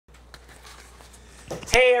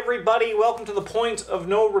Hey everybody, welcome to the point of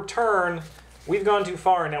no return. We've gone too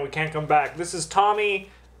far and now we can't come back. This is Tommy,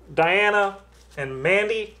 Diana, and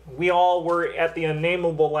Mandy. We all were at the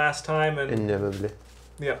unnameable last time and... Inevitably.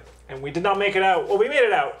 Yeah, and we did not make it out. Well, we made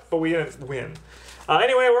it out, but we didn't win.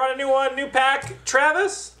 Anyway, we're on a new one, new pack.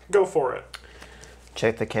 Travis, go for it.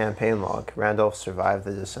 Check the campaign log. Randolph survived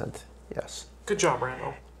the descent. Yes. Good job,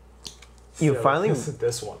 Randall. You finally...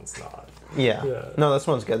 This one's not. Yeah. No, this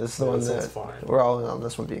one's good. This is the one this that... one's fine. We're all in on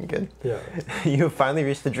this one being good. Yeah. You have finally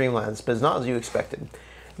reached the Dreamlands, but it's not as you expected.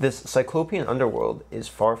 This cyclopean underworld is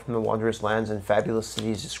far from the wondrous lands and fabulous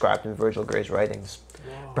cities described in Virgil Gray's writings.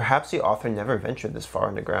 Wow. Perhaps the author never ventured this far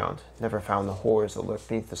underground, never found the horrors that lurk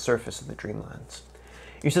beneath the surface of the Dreamlands.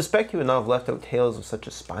 You suspect he would not have left out tales of such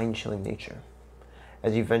a spine-chilling nature.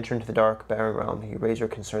 As you venture into the dark, barren realm, you raise your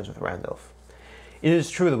concerns with Randolph. It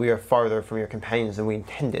is true that we are farther from your companions than we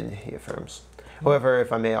intended, he affirms. However,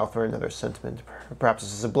 if I may offer another sentiment, perhaps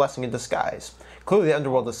this is a blessing in disguise. Clearly the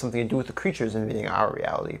underworld has something to do with the creatures invading our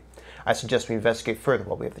reality. I suggest we investigate further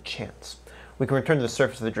while we have the chance. We can return to the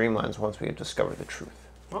surface of the Dreamlands once we have discovered the truth.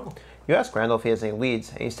 Oh. You ask Randolph if he has any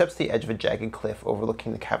leads, and he steps to the edge of a jagged cliff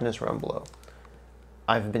overlooking the cavernous realm below.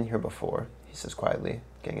 I've been here before, he says quietly,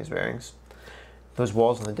 getting his bearings. Those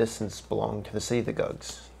walls in the distance belong to the city of the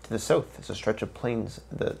Gugs. To the south is a stretch of plains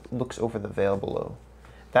that looks over the vale below.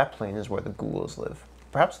 That plain is where the ghouls live.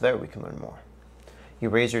 Perhaps there we can learn more. You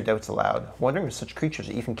raise your doubts aloud, wondering if such creatures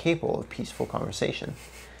are even capable of peaceful conversation.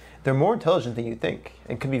 They're more intelligent than you think,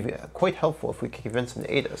 and could be quite helpful if we could convince them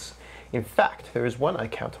to aid us. In fact, there is one I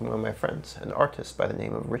count on one of my friends, an artist by the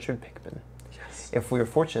name of Richard Pickman. Yes. If we are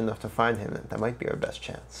fortunate enough to find him, that might be our best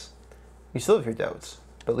chance. You still have your doubts,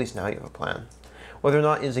 but at least now you have a plan. Whether or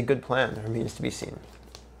not it is a good plan remains to be seen.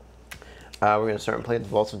 We're going to start and play the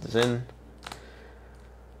Vaults of Dazin.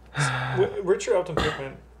 Richard Upton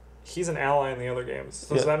Pickman, he's an ally in the other games.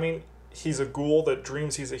 Does that mean he's a ghoul that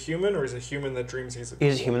dreams he's a human, or he's a human that dreams he's a ghoul?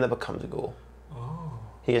 He's a human that becomes a ghoul. Oh.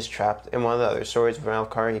 He gets trapped. In one of the other stories of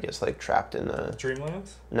Alkar, he gets, like, trapped in a...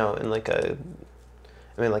 Dreamlands? No, in, like, a...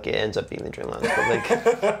 I mean, like, it ends up being the Dreamlands, but, like...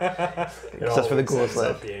 Because that's where the ghouls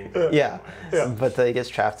live. Yeah. But he gets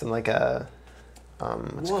trapped in, like, a...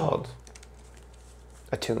 what's it called?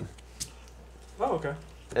 A tomb. Oh, okay.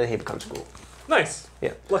 And he becomes a ghoul. Nice.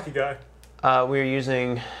 Yeah. Lucky guy. We're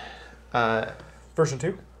using... Version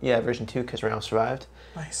 2? Yeah, version 2, because Randall survived.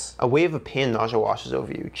 Nice. A wave of pain and nausea washes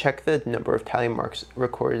over you. Check the number of tally marks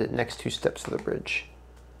recorded at next 2 steps of the bridge.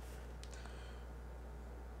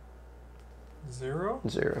 0?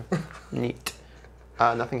 0. Neat.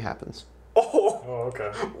 Nothing happens. Oh! Oh, okay.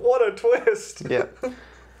 What a twist! Yeah.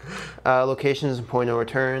 Locations and point of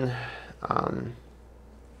return.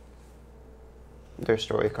 They're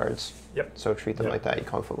story cards. Yep. So treat them like that. You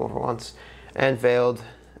can't flip them over once. And veiled.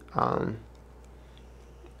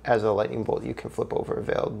 As a lightning bolt, you can flip over a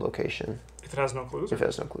veiled location. If it has no clues? If it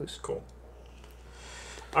has no clues. Cool.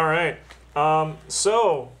 Alright.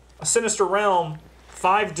 So, A Sinister Realm,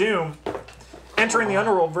 5 Doom. Entering the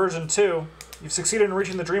Underworld version 2. You've succeeded in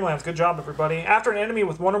reaching the Dreamlands. Good job, everybody. After an enemy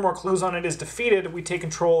with 1 or more clues on it is defeated, we take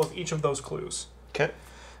control of each of those clues. Okay.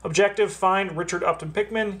 Objective, find Richard Upton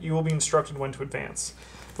Pickman. You will be instructed when to advance.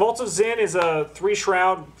 Vaults of Zin is a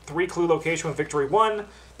 3-shroud, 3-clue location with Victory 1.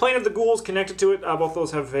 Plane of the Ghouls connected to it, both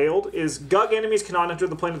those have Veiled, is Gug enemies cannot enter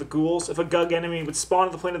the Plane of the Ghouls. If a Gug enemy would spawn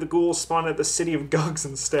at the Plane of the Ghouls, spawn at the City of Gugs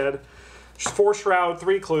instead. 4-shroud,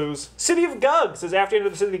 3 clues. City of Gugs is after you enter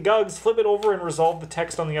the City of Gugs, flip it over and resolve the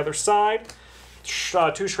text on the other side.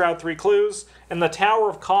 2-shroud, 3 clues. And the Tower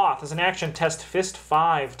of Koth is an action test Fist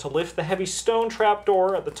 5 to lift the heavy stone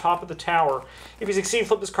trapdoor at the top of the tower. If you succeed,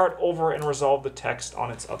 flip this card over and resolve the text on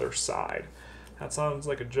its other side. That sounds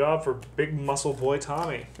like a job for big muscle boy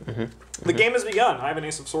Tommy. The game has begun. I have an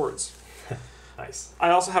Ace of Swords. Nice. I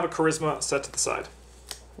also have a Charisma set to the side.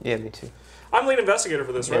 Yeah, me too. I'm lead investigator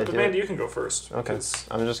for this, right? But do Mandy, it. you can go first. Okay.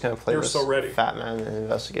 I'm just going to play You're this so ready. fat man and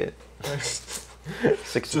investigate.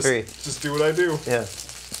 63. Just do what I do. Yeah.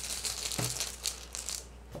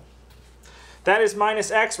 That is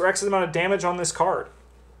minus X, where X is the amount of damage on this card.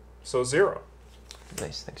 So 0.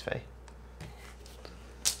 Nice, thanks, Faye.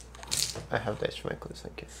 I have dice for my clues,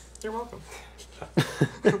 thank you. You're welcome.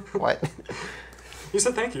 What? You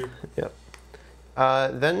said thank you. Yep.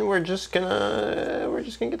 Then we're just gonna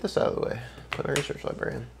get this out of the way. Put my research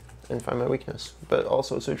library in and find my weakness, but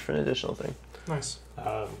also search for an additional thing. Nice.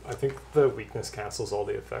 I think the weakness cancels all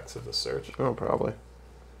the effects of the search. Oh, probably.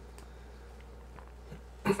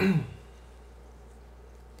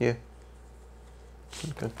 Yeah.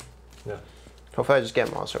 Okay. Yeah. Hopefully I just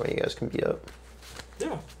get monster when you guys can beat up.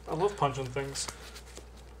 Yeah, I love punching things.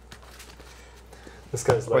 This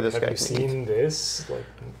guy's Or like, this have guy you can seen this? Like,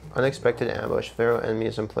 Unexpected ambush. Pharaoh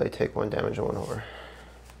enemies in play take 1 damage and 1 horror.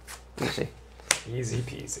 Easy. easy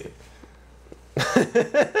peasy.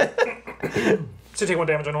 So you take 1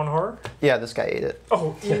 damage and 1 horror? Yeah, this guy ate it.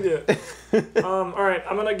 Oh, eat it. Alright,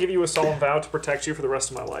 I'm gonna give you a solemn vow to protect you for the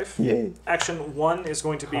rest of my life. Yay. Action 1 is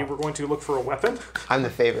going to be, we're going to look for a weapon. I'm the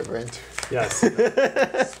favorite, Brent. Yes.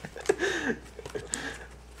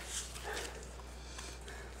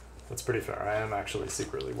 That's pretty fair. I am actually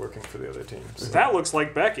secretly working for the other team. So. That looks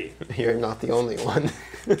like Becky. You're not the only one.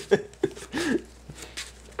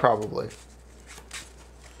 Probably.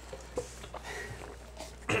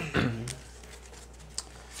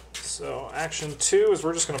 So action 2 is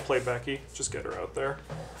we're just gonna play Becky. Just get her out there.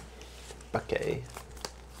 Okay.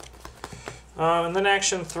 And then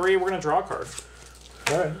action 3, we're gonna draw a card.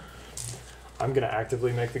 Alright. I'm gonna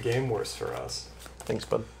actively make the game worse for us. Thanks,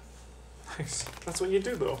 bud. Nice. That's what you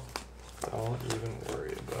do, though. Don't even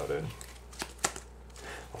worry about it.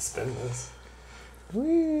 I'll spin this.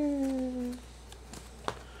 Whee.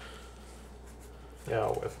 Yeah,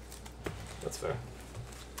 I'll whiff. That's fair.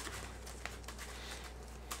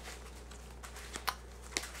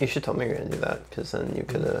 You should tell me you're gonna do that, because then you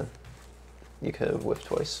could have whiffed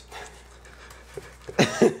twice.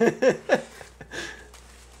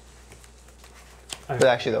 But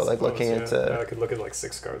actually, though, like looking at yeah, I could look at like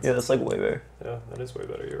 6 cards. yeah, that's like way better. Yeah, that is way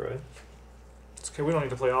better. You're right. It's okay, we don't need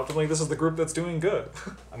to play optimally. This is the group that's doing good.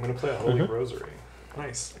 I'm gonna play a Holy Rosary.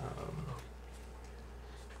 Nice.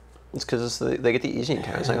 It's because they get the easy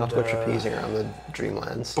encounters. I don't have to go trapezing around the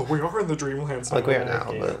Dreamlands. But we are in the Dreamlands. Like we are I'm gonna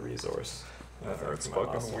now, gain but a resource. That's my last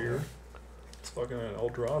fucking one. weird. It's fucking an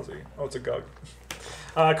Eldrazi. Oh, it's a Gug.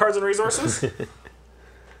 Cards and resources.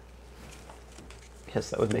 Yes,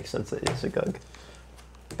 that would make sense that it's a Gug.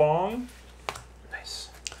 Bong. Nice.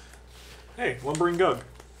 Hey, lumbering Gug.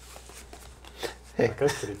 Hey, That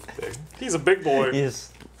guy's pretty big. He's a big boy. he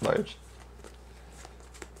is large.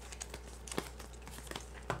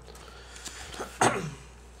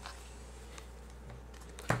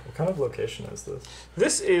 What kind of location is this?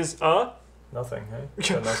 This is a... Nothing, hey?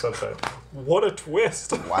 Got no subtype. What a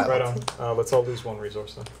twist. Wow. Right on. Let's all lose 1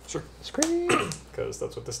 resource then. Sure. Scream. Because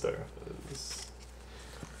that's what this staff is.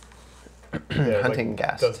 Yeah, Hunting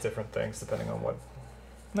gas. does different things depending on what.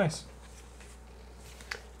 Nice.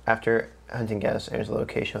 After Hunting Ghast enters a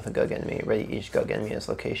location with a Gug enemy, ready each Gug enemy in its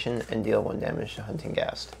location and deal 1 damage to Hunting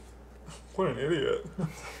Ghast. What an idiot.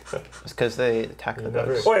 It's because they attack the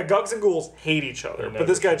never- Gugs. Oh yeah, Gugs and Ghouls hate each other, They but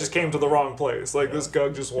this guy never just came to the wrong place. Like, this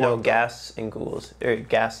Gug just walked. No, Ghasts and Ghouls. Or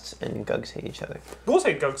Ghasts and Gugs hate each other. Ghouls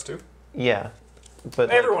hate Gugs too. Yeah. But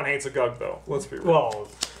like, Everyone hates a Gug though. Let's be real. Well,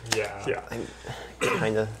 yeah. Yeah.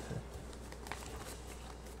 kinda.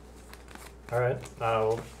 Alright,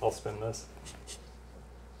 I'll spin this.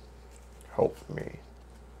 Help me.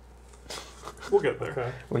 We'll get there.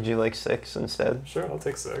 Okay. Would you like 6 instead? Sure, I'll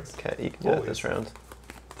take 6. Okay, you can do that Holy this round.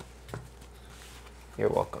 You're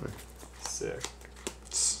welcome. Sick.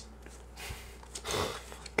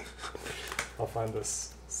 I'll find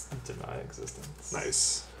this deny existence.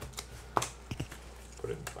 Nice. Put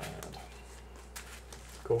it in my hand.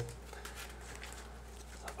 Cool.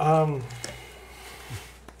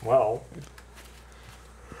 Well,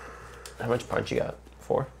 How much punch you got?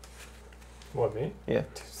 4? what, me? Yeah.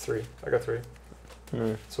 3. I got 3.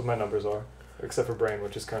 Mm. That's what my numbers are. Except for brain,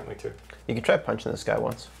 which is currently 2. You can try punching this guy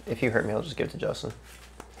once. If you hurt me, I'll just give it to Justin.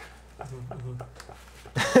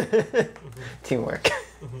 Teamwork.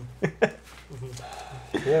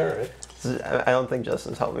 Yeah, alright. I don't think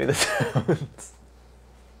Justin's helped me this round.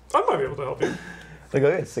 I might be able to help you. Like,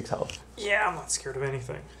 I got 6 health. Yeah, I'm not scared of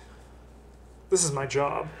anything. This is my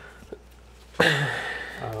job. Yeah,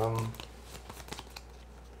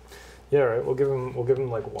 alright. We'll give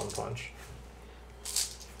him like 1 punch.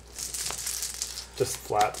 Just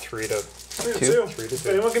flat 3 to 3 to 2. 2. 3 to If 2.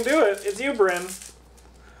 anyone can do it, it's you, Bryn.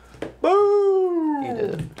 Boom! You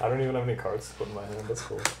did it. I don't even have any cards to put in my hand. That's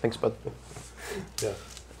cool. Thanks, bud. Yeah.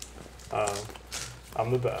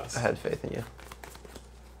 I'm the best. I had faith in you.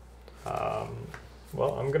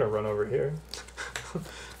 Well, I'm gonna run over here.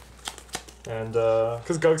 And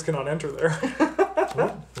Because Gugs cannot enter there.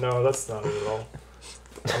 no, that's not it at all.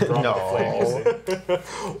 I'm drawing No. the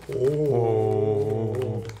flame, you see.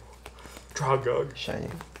 Oh. Draw Gug. Shiny.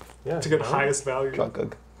 Yeah. To get no? highest value. Draw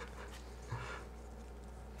Gug.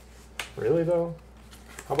 Really though?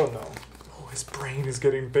 How about no? Oh, his brain is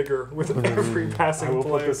getting bigger with every passing I will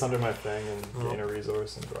play. put this under my thing and gain a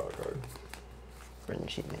resource and draw a card. Run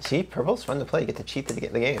cheat. See, purple's fun to play. You get to cheat to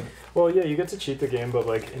get the game. Well, yeah, you get to cheat the game, but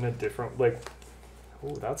like in a different like.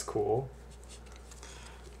 Oh, that's cool.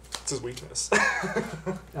 It's his weakness.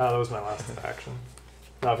 That was my last action.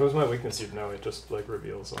 No, if it was my weakness, you'd know. It just like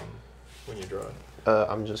reveals when you draw it.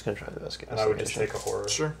 I'm just gonna try to investigate. And I would just take a horror.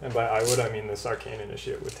 Sure. And by I would, I mean this Arcane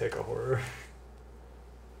Initiate would take a horror.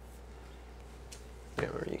 Yeah,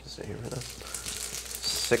 remember, you can stay here for this.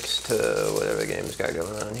 6 to whatever game's got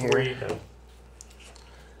going on here. 3. Yeah.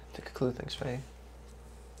 Take a clue, thanks, Faye.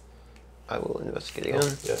 I will investigate Oh,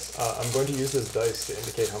 again. yes. I'm going to use this dice to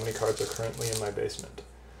indicate how many cards are currently in my basement.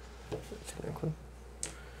 Take a clue.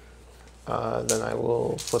 Then I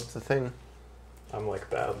will flip the thing. I'm like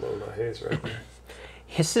bad Lola Hayes right now.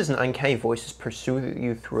 Hisses and uncanny voices pursue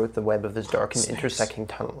you throughout the web of this dark and intersecting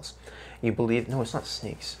tunnels. You believe... No, it's not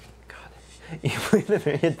snakes. God. You believe the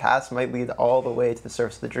myriad paths might lead all the way to the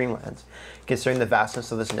surface of the Dreamlands, considering the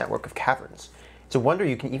vastness of this network of caverns. It's a wonder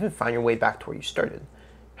you can even find your way back to where you started.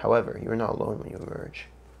 However, you are not alone when you emerge.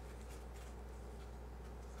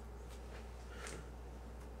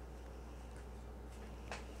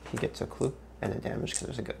 He gets a clue and a damage because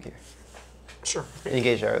there's a gut here. Sure.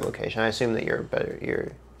 Engage our location. I assume that you're better.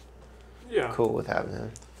 You're Yeah. cool with having him.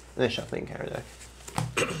 And then shuffling counter deck.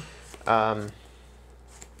 I'm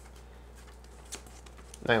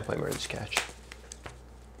gonna play Murder's Catch.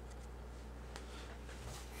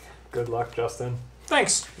 Good luck, Justin.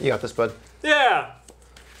 Thanks. You got this, bud. Yeah.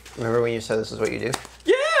 Remember when you said this is what you do?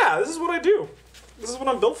 Yeah, this is what I do. This is what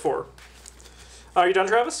I'm built for. Are you done,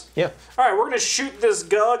 Travis? Yeah. All right, we're going to shoot this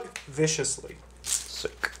Gug viciously.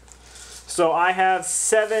 Sick. So I have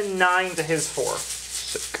 7, 9 to his 4.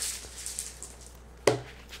 Sick.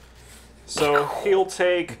 So he'll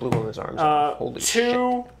take Blue on his arms. Holy 2, shit.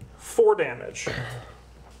 4 damage.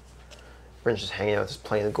 Brent's just hanging out, just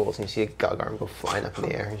playing the goals, and you see a Gug arm go flying up in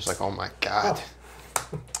the air. And he's like, oh my god.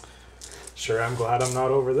 Oh. Sure, I'm glad I'm not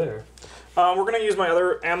over there. We're going to use my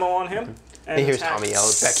other ammo on him. And He hears attack Tommy yell,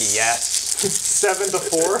 Becky, yes. 7 to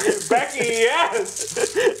 4. Becky, yes!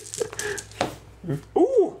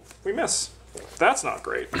 Ooh, we miss. That's not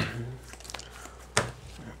great.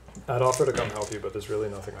 I'd offer to come help you, but there's really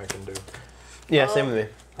nothing I can do. Yeah, same with me.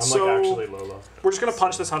 I'm So- like actually Lola. We're just going to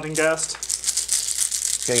punch this hunting guest.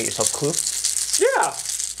 You gonna get yourself a clue? Yeah.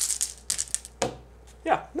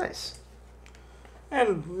 Yeah. Nice.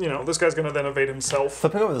 And, you know, this guy's going to then evade himself.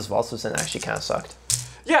 Flipping over this Valsusen actually kind of sucked.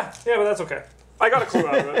 Yeah, but that's okay. I got a clue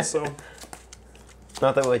out of it, so.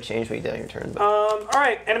 Not that it would change what you did on your turn, but...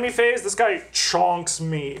 Alright, enemy phase. This guy chonks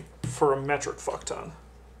me for a metric fuck ton.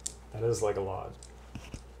 That is like a lot.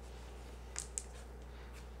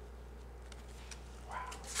 Wow.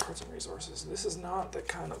 Cards and resources. This is not the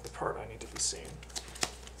kind of the part I need to be seeing.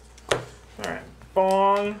 Alright.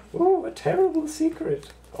 Bong. Ooh, a terrible secret.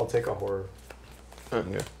 I'll take a horror.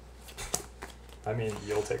 Okay. I mean,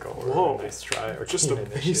 you'll take a horror. Whoa. Nice try. Or Just a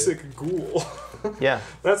basic ghoul. Yeah.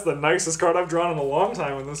 That's the nicest card I've drawn in a long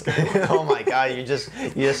time in this game. Oh my god, you just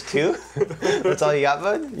 2? That's all you got,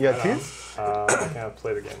 bud? You got 2? I can't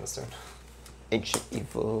play the game this turn. Ancient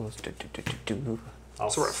evils. I'll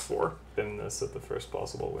So we're at 4. spin this at the first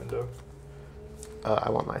possible window. I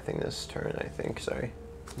want my thing this turn, I think. Sorry.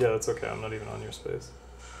 Yeah, that's okay. I'm not even on your space.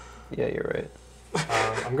 Yeah, you're right.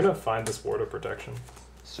 I'm gonna find this ward of protection.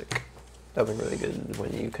 Sick. That would be really good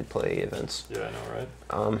when you could play events. Yeah, I know, right?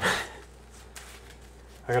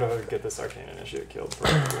 I gotta get this Arcane Initiate killed.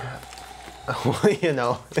 Well, you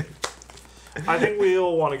know. I think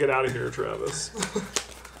we'll want to get out of here, Travis.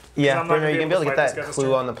 Yeah, I'm not Bruno, are you gonna be able to fight get this that guy this clue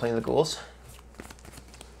turn. on the Plane of the Ghouls?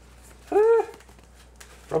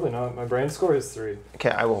 Probably not. My brain score is 3. Okay,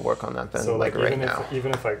 I will work on that then, So like right even now.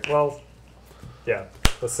 even if I yeah,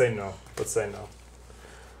 let's say no. Let's say no.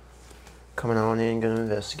 Coming on in, gonna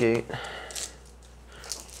investigate.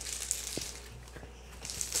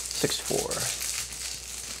 6-4.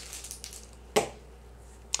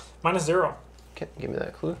 -0. Okay, give me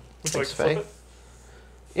that clue. Would you like Thanks, to flip Faye. it?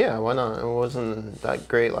 Yeah, why not? It wasn't that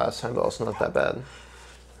great last time, but also not that bad.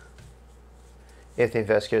 If the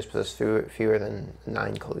investigators possess fewer than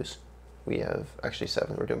 9 clues, we have actually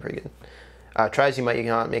 7. We're doing pretty good. Try as you might, you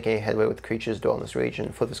cannot make any headway with creatures dwell in this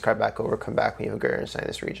region. Flip this card back over, come back when you have a greater understanding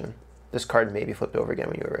of this region. This card may be flipped over again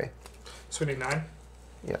when you array. So we need 9.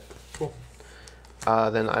 Yep. Cool.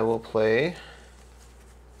 Then I will play...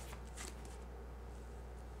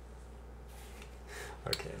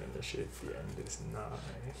 Arcane Initiate. The end is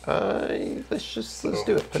nigh. let's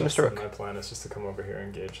do it. Put Mr. Justin, Rook. my plan is just to come over here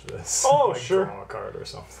and engage this. Oh, like sure. Draw a card or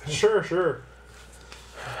something. Sure.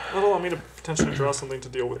 That'll allow me to potentially draw something to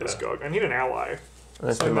deal with this Yeah. Gug. I need an ally.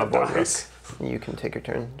 Let's So do my that board dies. Rook. You can take your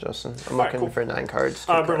turn, Justin. I'm Alright, looking cool. for 9 cards. 2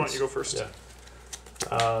 Bruno, why cards. don't you go first? Yeah.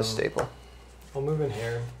 The staple. I'll move in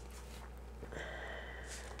here.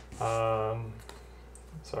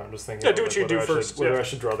 Sorry, I'm just thinking. Yeah, about, do what you whether do I first, Should, whether yeah. I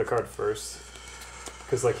should draw the card first,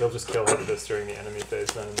 Because like he'll just kill this during the enemy phase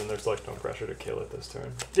then, and then there's like no pressure to kill it this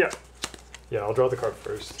turn. Yeah. Yeah, I'll draw the card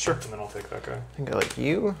first. Sure. And then I'll take that guy. I think I like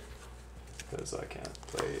you. Because I can't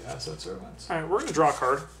play Asset Servants. Alright, we're going to draw a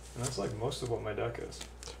card. And that's like most of what my deck is.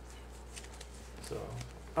 So.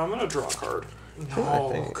 I'm going to draw a card. I No,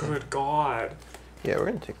 think- good God. Yeah, we're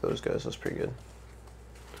gonna take those guys. That's pretty good.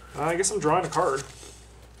 I guess I'm drawing a card.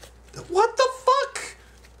 What the fuck?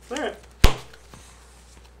 Alright.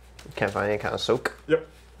 Can't find any kind of soak. Yep.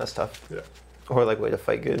 That's tough. Yeah. Or like way to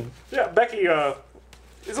fight good. Yeah, Becky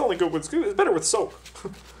is only good with it's better with soap.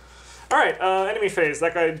 Alright, enemy phase.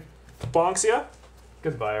 That guy bonks ya.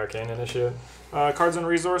 Goodbye, Arcane Initiate. Cards and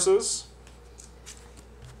resources.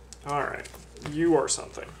 Alright. You are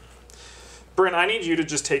something. Bryn, I need you to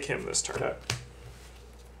just take him this turn. Okay.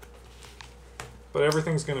 But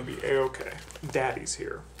everything's gonna be a-okay. Daddy's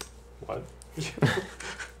here. What?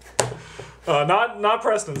 Not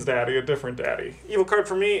Preston's daddy, a different daddy. Evil card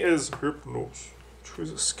for me is Hypnos.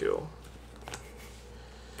 Choose a skill.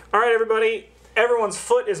 Alright, everybody. Everyone's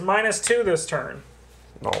foot is -2 this turn.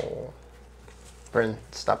 No. Bryn,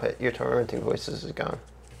 stop it. Your tormenting voices is gone.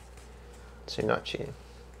 So you're not cheating.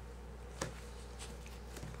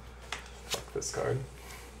 Fuck this card.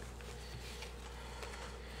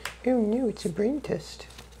 Oh no, it's a brain test.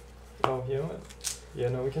 Oh, you know what? Yeah,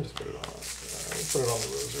 no, we can just put it on. We'll put it on the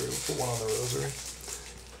rosary. We'll put one on the rosary.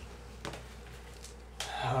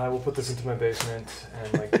 I will put this into my basement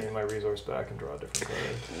and like gain my resource back and draw a different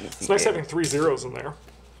card. It's nice having 3 zeros in there.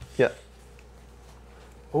 Yeah.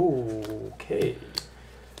 Okay.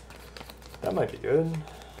 That might be good.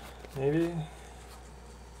 Maybe.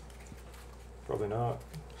 Probably not.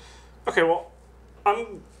 Okay, well,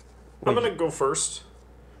 I'm gonna go first.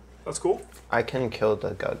 That's cool. I can kill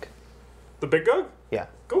the Gug. The big Gug? Yeah.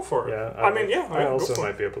 Go for it. Yeah. I mean, yeah. I go also for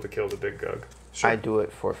might it. be able to kill the big Gug. Sure. I do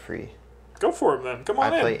it for free. Go for it, then. Come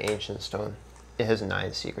on I in. play Ancient Stone. It has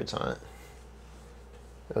 9 secrets on it.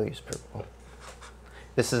 I'll use purple.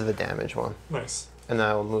 This is the damage one. Nice. And then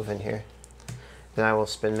I will move in here. Then I will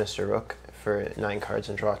spin Mr. Rook for 9 cards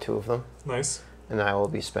and draw 2 of them. Nice. And I will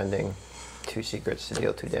be spending 2 secrets to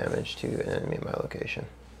deal 2 damage to an enemy in my location.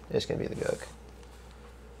 It's going to be the Gug.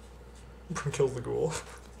 Kills the ghoul.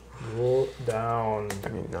 Roll down. I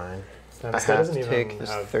mean 9. And I this guy have doesn't to take even this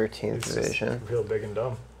have- 13th it's just division real big and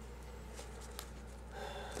dumb.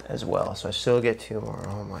 as well. So I still get 2 more.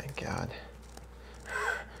 Oh my god.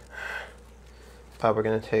 We're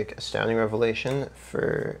going to take Astounding Revelation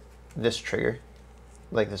for this trigger.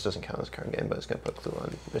 Like, this doesn't count as a card game, but it's going to put clue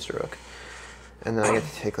on Mr. Rook. And then I get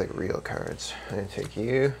to take, like, real cards. I'm going to take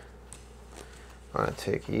you. I'm going to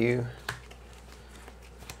take you.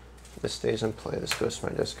 This stays in play. This goes to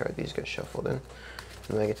my discard. These get shuffled in. And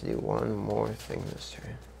then I get to do one more thing this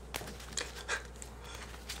turn.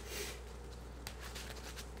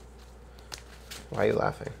 Why are you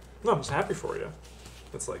laughing? No, I'm just happy for you.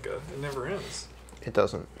 It's like it never ends. It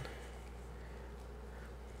doesn't.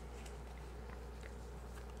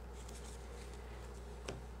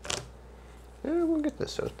 Yeah, we'll get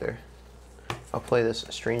this out there. I'll play this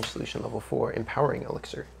Strange Solution level 4 Empowering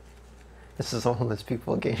Elixir. This is the one that's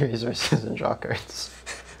people gain resources and draw cards.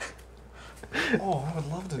 Oh, I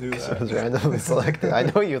would love to do Because it that. was randomly selected. I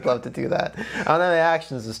know you'd love to do that. I don't have any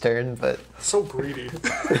actions this turn, but... So greedy.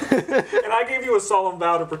 And I gave you a solemn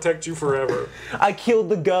vow to protect you forever. I killed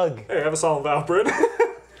the Gug! Hey, have a solemn vow, Bryn.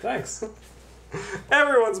 Thanks.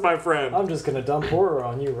 Everyone's my friend. I'm just gonna dump horror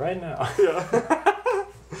on you right now. Yeah.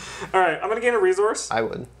 Alright, I'm gonna gain a resource. I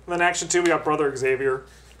would. Then action 2, we got Brother Xavier.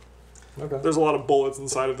 Okay. There's a lot of bullets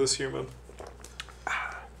inside of this human.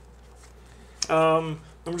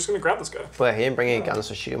 I'm just gonna grab this guy. But he didn't bring any guns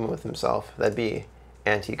to shoot him with himself. That'd be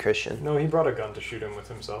anti-Christian. No, he brought a gun to shoot him with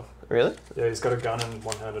himself. Really? Yeah, he's got a gun in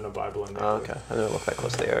one hand and a Bible in the Oh, other. okay. I never looked that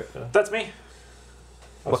close to the art. That's me.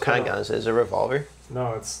 What kind of gun is it? Is it a revolver?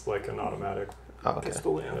 No, it's like an automatic. Oh, okay.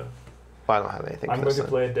 Pistol, yeah. Yeah. Well, I don't have anything I'm for going this to then.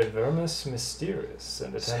 play De Vermis Mysterious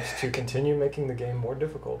and attempt to continue making the game more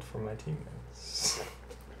difficult for my teammates.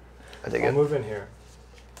 I dig I'll it. move in here.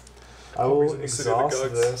 I Oh, will reason to consider the exhaust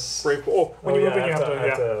Gugs. this. Brave. Oh, when you move in, you have to. I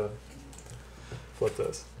have to flip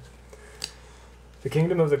this. The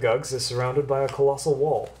kingdom of the Gugs is surrounded by a colossal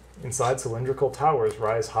wall. Inside, cylindrical towers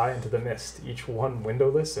rise high into the mist, each one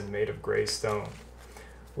windowless and made of gray stone,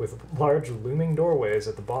 with large looming doorways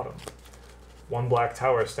at the bottom. One black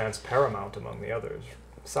tower stands paramount among the others.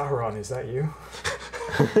 Sauron, is that you?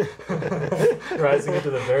 Rising into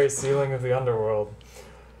the very ceiling of the underworld.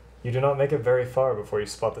 You do not make it very far before you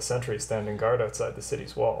spot the sentry standing guard outside the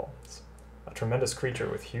city's walls. A tremendous creature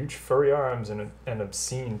with huge furry arms and an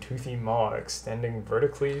obscene toothy maw extending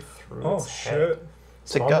vertically through its head.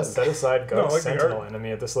 It's a Spawn gun. the set-aside No, I Gug like the Sentinel art.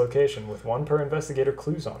 enemy at this location with 1 per investigator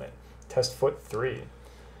clues on it. Test foot 3.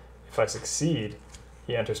 If I succeed,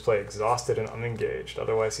 he enters play exhausted and unengaged.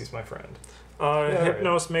 Otherwise, he's my friend.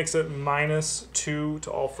 Hypnos makes it -2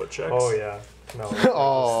 to all foot checks. Oh, yeah. No.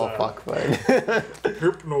 Oh, just, fuck, bud.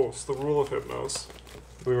 Hypnos, the rule of Hypnos.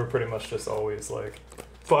 We were pretty much just always like,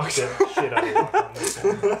 Fuck. shit out of luck on this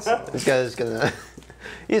one. So. This guy's gonna...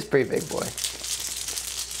 He's a pretty big boy.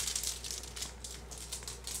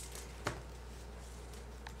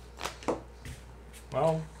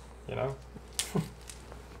 Well, you know,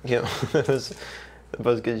 You know, that was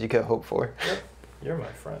about as good as you could hope for. you're my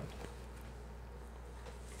friend.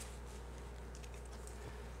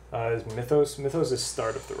 Is Mythos is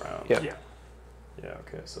start of the round. Yeah. Yeah,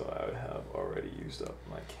 okay, so I would have already used up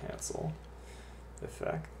my cancel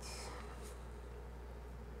effect.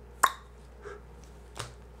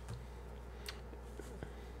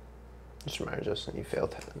 Just a reminder, Justin, you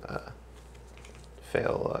failed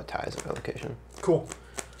ties of allocation. Cool.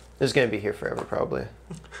 This is gonna be here forever, probably.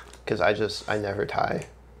 Because I never tie.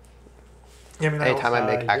 Yeah, I mean, Anytime I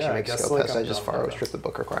make yeah, actually I make guess, skill like, tests, I'm I just done far with outstrip the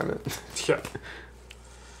book requirement. Yeah.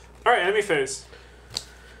 All right, enemy phase.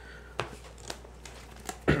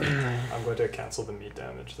 I'm going to cancel the meat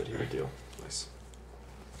damage that he would deal. Nice.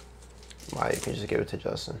 Why? You can just give it to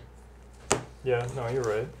Justin. Yeah, no, you're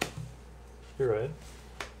right. You're right.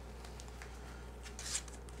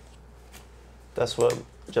 That's what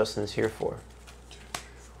Justin's here for.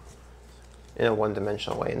 In a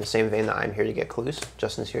one-dimensional way. In the same vein that I'm here to get clues,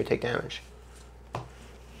 Justin's here to take damage.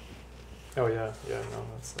 Oh yeah, no,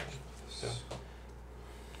 that's yeah.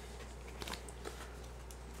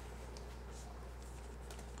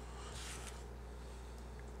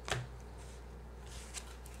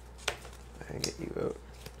 I get you out.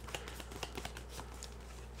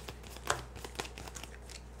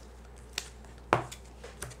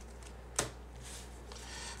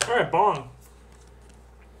 All right, Bong.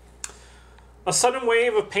 A sudden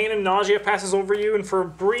wave of pain and nausea passes over you, and for a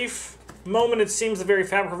brief moment it seems the very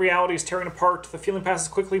fabric of reality is tearing apart. The feeling passes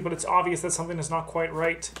quickly, but it's obvious that something is not quite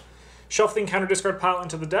right. Shelf the encounter discard pile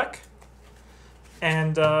into the deck,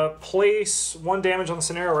 and place 1 damage on the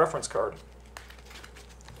scenario reference card.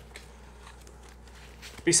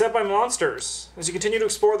 Beset by monsters. As you continue to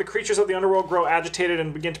explore, the creatures of the underworld grow agitated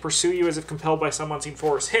and begin to pursue you as if compelled by some unseen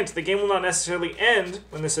force. Hint, the game will not necessarily end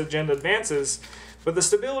when this agenda advances, but the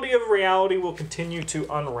stability of reality will continue to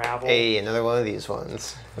unravel. Hey, another one of these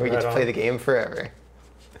ones. Where you get to play the game forever.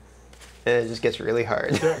 And it just gets really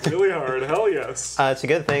hard. Yeah, really hard. Hell yes. It's a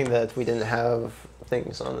good thing that we didn't have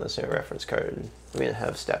things on this reference card. We didn't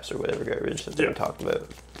have steps or whatever garbage that they were talking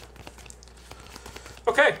about.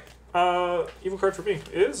 Okay. Evil card for me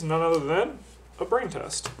is none other than a brain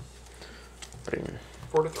test. Brain.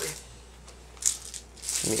 4 to 3.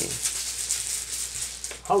 Me.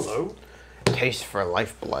 Hello. Taste for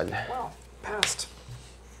lifeblood. Wow. Passed.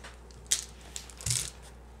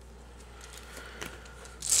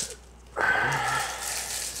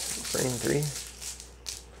 Brain 3.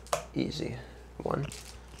 Easy. 1.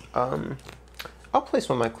 I'll place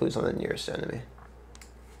one of my clues on the nearest enemy.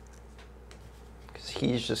 Because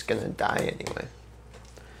he's just gonna die anyway.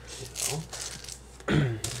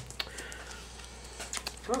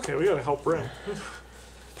 Okay, we gotta help Bryn.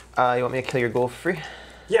 You want me to kill your goal for free?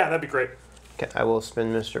 Yeah, that'd be great. Okay, I will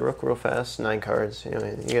spin Mr. Rook real fast. 9 cards. You know,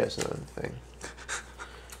 you guys know the thing.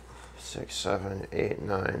 6, 7, 8,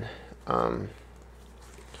 9.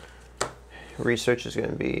 Research is going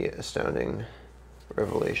to be astounding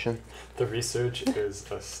revelation. The research is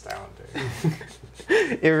astounding.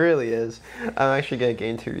 It really is. I'm actually going to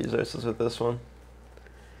gain 2 resources with this one.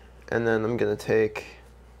 And then I'm going to take...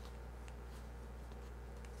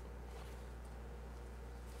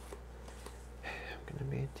 I'm going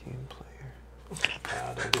to be a team player.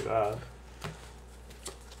 Yeah, don't do that.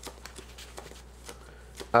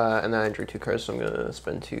 And then I drew 2 cards, so I'm going to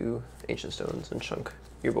spend 2 Ancient Stones and chunk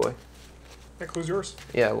your boy. That clue's yours.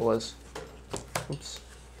 Yeah, it was. Oops.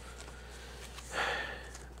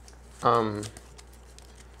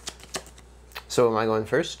 So am I going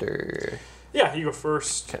first, or? Yeah, you go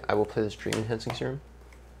first. Okay, I will play this Dream Enhancing Serum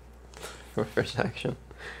for first action.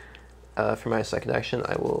 For my second action,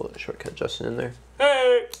 I will shortcut Justin in there.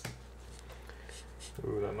 Hey!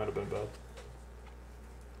 Ooh, that might have been bad.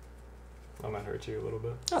 That might hurt you a little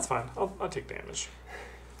bit. That's fine. I'll take damage.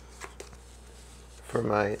 For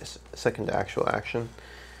my second actual action,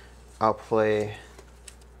 I'll play...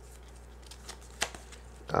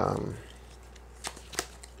 I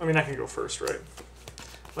mean, I can go first, right?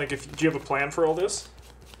 Like, do you have a plan for all this?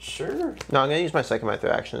 Sure. No, I'm going to use my second, my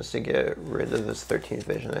third actions to get rid of this 13th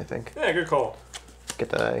vision, I think. Yeah, good call. get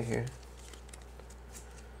that out of here.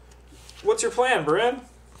 What's your plan, Bryn?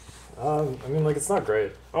 I mean, like, it's not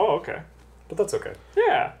great, Oh, okay. but that's okay.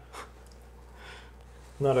 Yeah.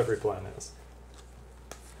 Not every plan is.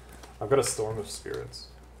 I've got a Storm of Spirits.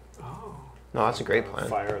 Oh. No, that's a great I'm plan.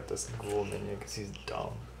 gonna Fire at this ghoul minion because he's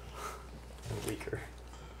dumb and weaker.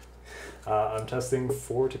 I'm testing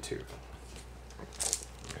 4 to 2.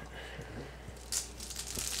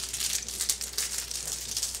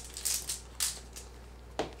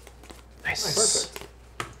 Nice. Perfect.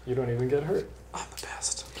 You don't even get hurt. I'm the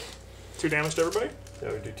best. 2 damage to everybody?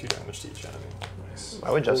 Yeah, we do 2 damage to each enemy. Nice.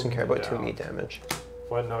 Why would Justin care about Down. 2 meat damage?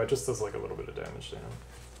 What? No, it just does like a little bit of damage to him.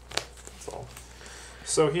 That's all.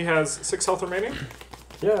 So he has 6 health remaining?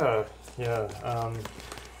 Yeah, yeah.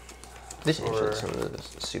 This Or- is some of the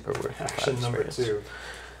super worth. Action number 2.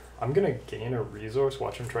 I'm gonna gain a resource,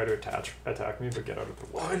 watch him try to attack me, but get out of the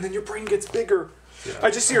Oh, way. and then your brain gets bigger. Yeah.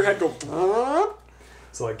 I just see your head go.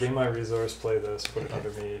 So like gain my resource, play this, put it under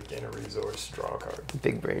me, gain a resource, draw a card.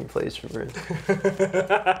 Big brain plays from Bryn.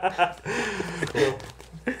 Cool.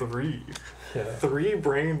 3. Yeah. 3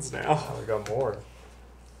 brains now. Oh, I got more.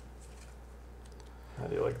 How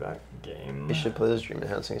do you like that game? You should play this Dream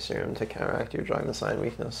Enhancing Serum to counteract your drawing the sign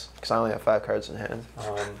weakness. Because I only have 5 cards in hand.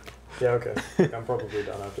 Yeah, okay. Like, I'm probably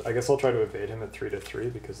done after. I guess I'll try to evade him at 3 to 3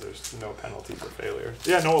 because there's no penalty for failure.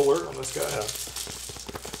 Yeah, no alert on this guy. Yeah.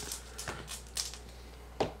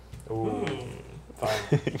 Ooh. Hmm.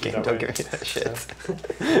 Fine. Game, That don't way. give me that shit.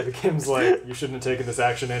 The game's like, you shouldn't have taken this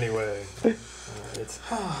action anyway. Alright.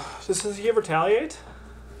 Does he ever retaliate?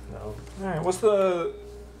 No. Alright, what's the...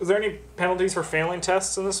 Is there any penalties for failing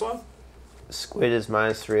tests in this one? Squid is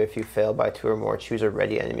 -3 if you fail by 2 or more. Choose a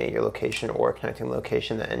ready enemy at your location or a connecting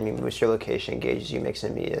location. The enemy moves to your location, engages you, makes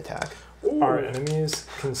an immediate attack. Ooh. Are enemies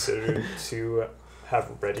considered to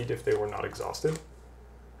have readied if they were not exhausted?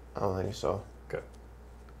 I don't think so. Okay.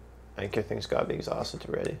 I think your thing's gotta be exhausted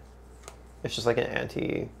to ready. It's just like an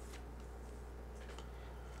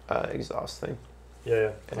exhaust thing. Yeah,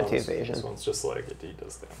 yeah. Anti-evasion. This one's just like it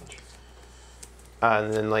does damage.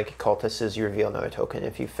 And then like cultists is you reveal another token.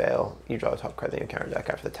 If you fail, you draw a top card in your counter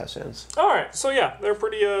deck after the test ends. Alright, so yeah, they're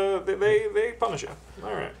pretty, they punish you.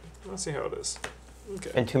 Alright, let's see how it is.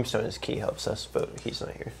 Okay. And Tombstone is Key helps us, but he's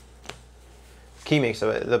not here. Key makes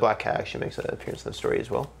the Black Cat actually makes an appearance in the story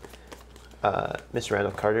as well. Mr.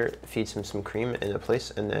 Randall Carter feeds him some cream in a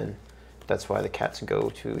place, and then that's why the cats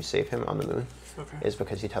go to save him on the moon. Okay. Is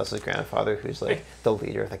because he tells his grandfather, who's like the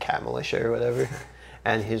leader of the cat militia or whatever,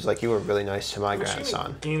 and he's like, "You were really nice to my I'm just gonna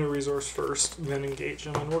grandson." gain a resource first, then engage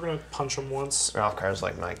him, and we're gonna punch him once. Ralph Carter's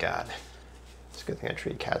like, "My God, it's a good thing I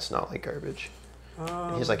treat cats not like garbage."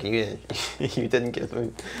 And he's like, "You didn't give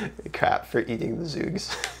them crap for eating the Zoogs."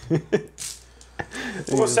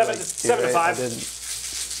 Well, 7 to 5.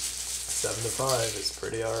 7 to 5 is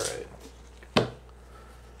pretty alright.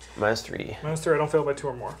 -3. -3, I don't fail by 2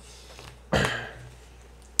 or more.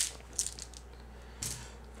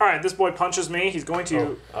 Alright, this boy punches me. He's going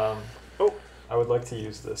to... Oh, I would like to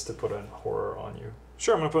use this to put a horror on you.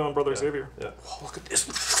 Sure, I'm going to put on Brother Xavier. Yeah. Oh, look at this.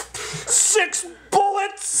 6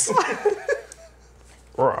 bullets!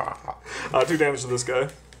 2 damage to this guy.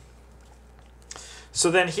 So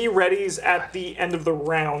then he readies at the end of the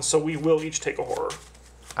round, so we will each take a horror.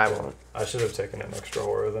 I won't. I should have taken an extra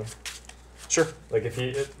horror then. Sure. Like if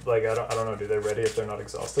he, like I don't know. Do they ready if they're not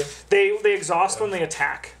exhausted? They exhaust when they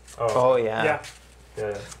attack. Oh yeah. Yeah.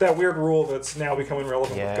 Yeah. That weird rule that's now becoming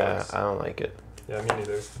relevant with Yeah, guys. I don't like it. Yeah, me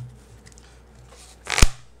neither.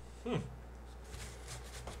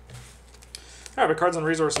 Alright, but cards and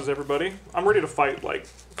resources, everybody. I'm ready to fight, like...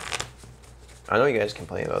 I know you guys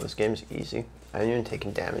complain about this game's easy. I haven't even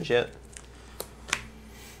taken damage yet.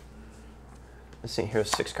 Let's see, here's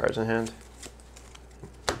 6 cards in hand.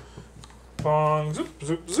 Bong, zoop,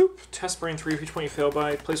 zoop, zoop. Test brain 3 if each one you fail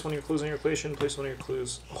by. Place one of your clues on your location. Place one of your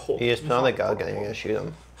clues. Oh, You just put on the gun and you're gonna shoot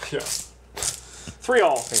him. Yeah. 3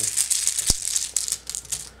 all.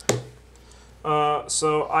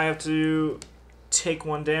 So I have to take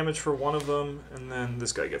 1 damage for one of them, and then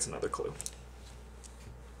this guy gets another clue.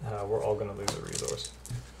 We're all gonna lose a resource.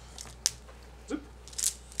 Zoop.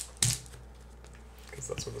 Because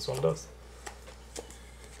that's what this one does.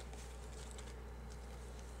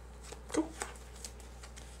 Cool.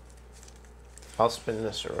 I'll spin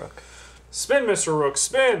this rook. Spin, Mr. Rook,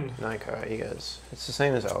 spin! 9 card, you guys. It's the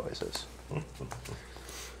same as it always is.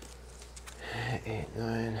 8,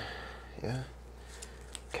 9, yeah.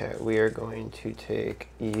 Okay, we are going to take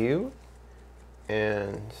you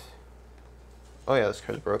and... Oh yeah, this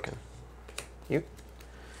card's broken. You.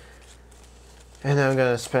 And then I'm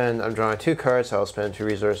gonna spend, I'm drawing 2 cards, so I'll spend 2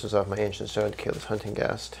 resources off my Ancient Stone to kill this Hunting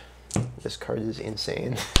Ghast. This card is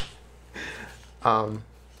insane. And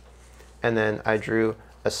then I drew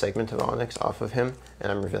a segment of Onyx off of him,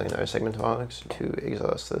 and I'm revealing another segment of Onyx to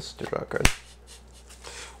exhaust this to draw a card.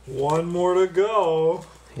 One more to go.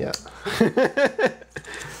 Yeah.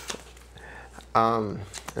 And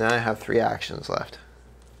then I have 3 actions left.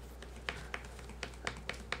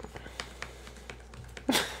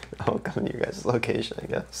 I'll come to your guys' location, I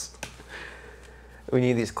guess. We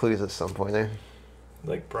need these clues at some point, eh?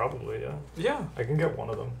 Like, probably, yeah. Yeah. I can get one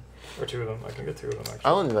of them. Or 2 of them. I can get 2 of them, actually.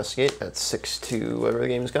 I'll investigate at 6-2, whatever the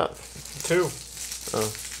game's got. 2.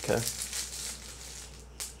 Oh, okay.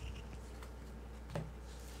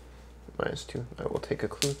 -2. I will take a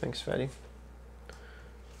clue. Thanks, Fatty.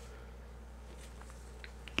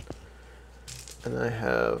 And I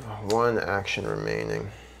have 1 action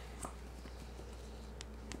remaining.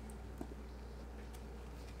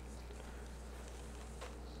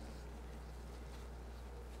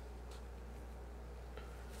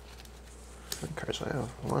 How many cards do I have?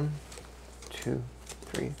 1, 2,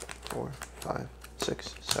 3, 4, 5,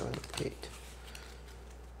 6, 7, 8.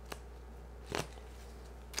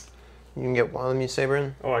 You can get one of them, you say,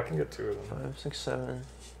 Bryn? Oh, I can get 2 of them. 5, 6, 7.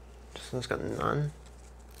 This one's got none.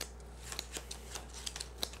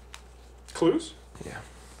 Clues? Yeah.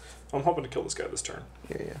 I'm hoping to kill this guy this turn.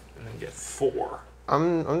 Yeah. And then get 4.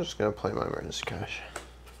 I'm just gonna play my emergency cash.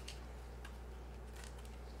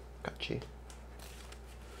 Gotcha.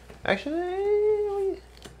 Actually, how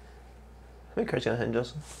many cards you got ahead,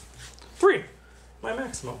 Justin? 3. My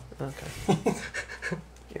maximum. Okay.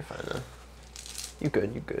 You're fine though. You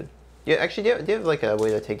good? You good? Yeah. Actually, do you have like a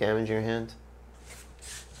way to take damage in your hand?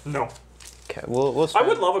 No. Okay. We'll I spend,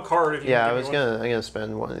 would love a card if you Yeah, could give me I'm gonna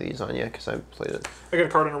spend one of these on you because I played it. I get a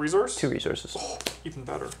card and a resource? 2 resources. Oh, even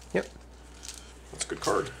better. Yep. That's a good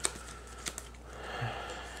card.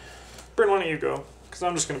 Bryn, why don't you go? Because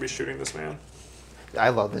I'm just going to be shooting this man. I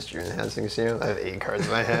love this Dream Enhancing Seal. I have 8 cards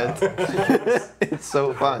in my hand. It's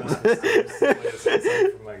so fun.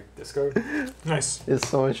 From my discard. Nice. It's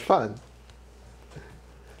so much fun.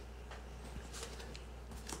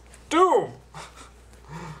 Doom!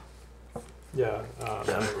 Yeah.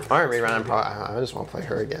 Alright, rerun. I just want to play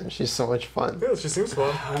her again. She's so much fun. Yeah, she seems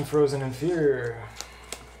fun. I'm frozen in fear.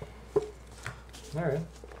 Alright.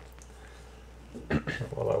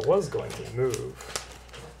 Well, I was going to move.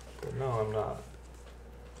 But no, I'm not.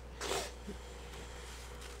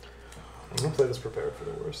 I'm going to play this prepared for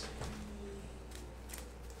the worst.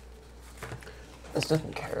 This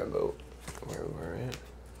doesn't care about where we're at.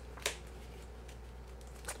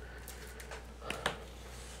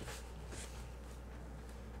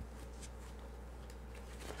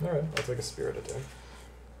 Alright, I'll take a spirit attack.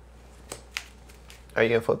 Are you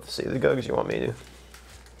gonna flip the Sea of the Gugs? You want me to?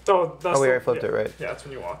 Oh, that's We the- already flipped yeah. it, right? Yeah, that's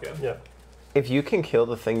when you walk in. Yeah, If you can kill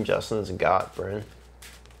the thing Justin's got, Bryn,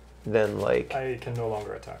 then like, I can no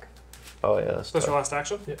longer attack. oh yeah, that's That's your tough. last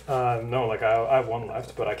action? Yeah, no, like I have 1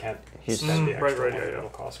 left, but I can't He's- spend the Mm, right, extra right, one yeah, yeah. it'll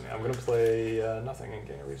cost me. I'm going to play nothing and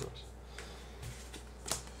gain a resource.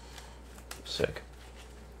 Sick.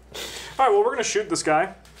 Alright, well, we're going to shoot this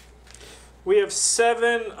guy. We have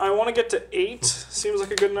 7. I want to get to 8. Seems like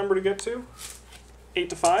a good number to get to. 8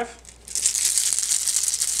 to 5.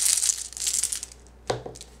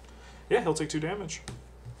 Yeah, he'll take 2 damage.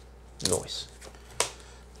 Nice.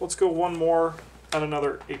 Let's go 1 more and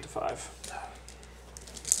another 8 to 5.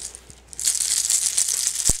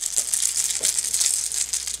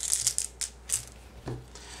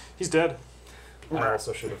 He's dead. I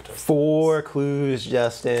also should have tested. 4 clues,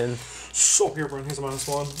 Justin. So here, Bryn, he's a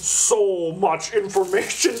 -1. So much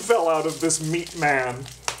information fell out of this meat man.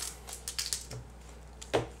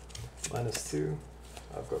 -2.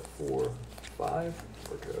 I've got 4, 5.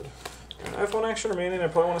 We're good. I have 1 action remaining. I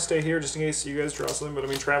probably want to stay here just in case you guys draw something. But I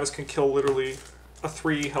mean, Travis can kill literally a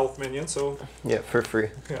 3 health minion. So Yeah, for free.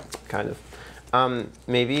 yeah. Kind of.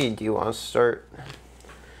 Maybe, do you want to start?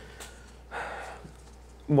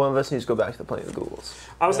 One of us needs to go back to the Planet of the Ghouls.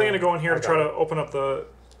 I was thinking Yeah, of going here I to try got to it. open up the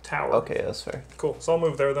tower. Okay, that's fair. Cool. So I'll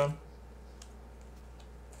move there then.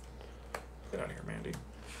 Get out of here, Mandy.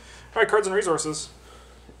 All right, cards and resources.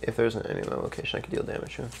 If there's an enemy in my location, I could deal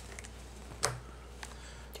damage to.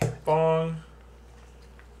 Bong.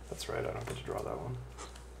 That's right, I don't get to draw that one.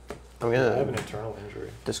 I'm I have an gonna internal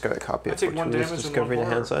injury. discard a copy I of take 1 Fortuitous damage and Discovery 1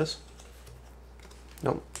 to hand horror. size.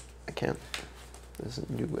 Nope, I can't.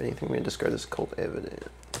 Doesn't do anything. I'm gonna discard this cult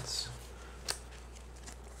evidence.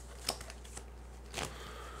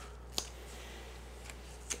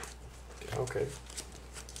 Okay.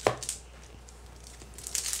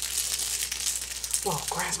 Well,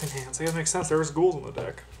 grasping hands. That makes sense. There's ghouls on the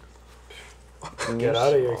deck. Get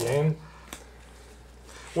out of here, game.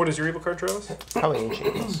 What is your evil card, Travis? Probably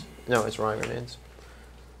Ancient Eagles. No, it's Rhyme Remains.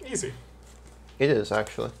 Easy. It is,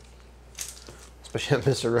 actually. Especially that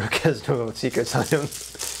Mr. Rook has no secrets on him.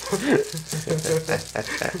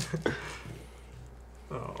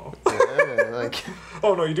 Oh. Yeah, like,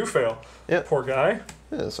 Oh no, you do fail. Yeah. Poor guy.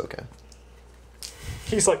 yeah, it's okay.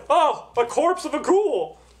 He's like, oh, a corpse of a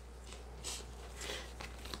ghoul.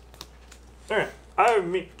 Alright, I have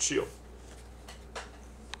meat shield.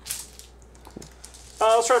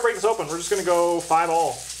 Let's try to break this open. We're just gonna go 5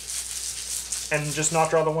 all. And just not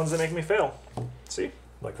draw the ones that make me fail. See?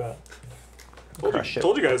 Like that. Crush it.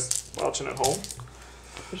 Told you guys watching at home.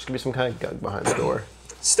 There's gonna be some kind of gug behind the door.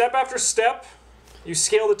 Step after step, you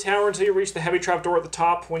scale the tower until you reach the heavy trapdoor at the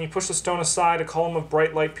top. When you push the stone aside, a column of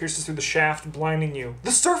bright light pierces through the shaft, blinding you.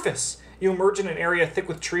 The surface! You emerge in an area thick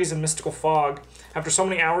with trees and mystical fog. After so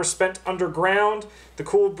many hours spent underground, the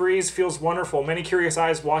cool breeze feels wonderful. Many curious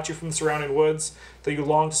eyes watch you from the surrounding woods. Though you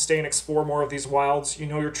long to stay and explore more of these wilds, you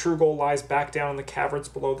know your true goal lies back down in the caverns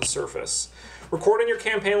below the surface. Recording your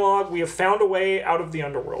campaign log, we have found a way out of the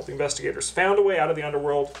underworld. The investigators found a way out of the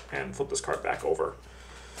underworld, and flip this card back over.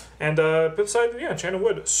 And beside, enchanted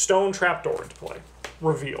wood, stone trapdoor into play.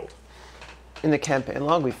 Revealed. In the campaign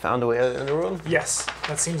log, we found a way out of the underworld. Yes,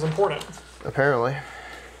 that seems important. Apparently.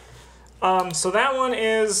 So that one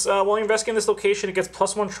is, while you investigate this location, it gets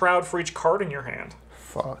 +1 shroud for each card in your hand.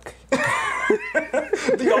 Fuck.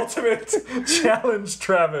 The ultimate challenge,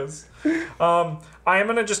 Travis. I am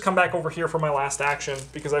going to just come back over here for my last action,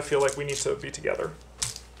 because I feel like we need to be together.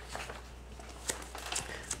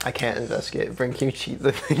 I can't investigate. Bring you cheat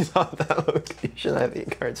the things off that location. I have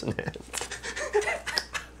 8 cards in hand.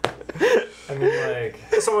 I mean, like,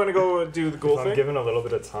 So I'm going to go do the ghoul if thing. I'm given a little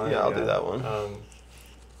bit of time. Yeah, I'll do that one.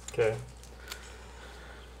 Okay.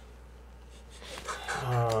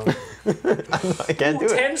 I can't do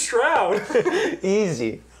 10 shroud. it.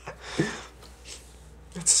 Easy.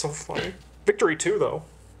 That's so funny. Victory 2, though.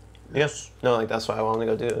 Yes. No, like that's why I wanted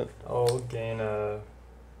to go do it. I'll gain a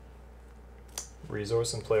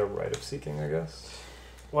resource and play a Rite of Seeking, I guess.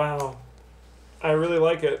 Wow. I really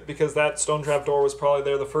like it, because that stone trap door was probably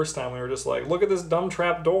there the first time. We were just like, look at this dumb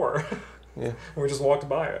trap door. Yeah. And we just walked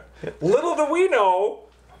by it. Yeah. Little do we know,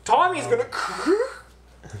 Tommy's gonna...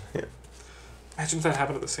 Imagine if that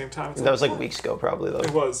happened at the same time. It's That was like weeks ago, probably though. It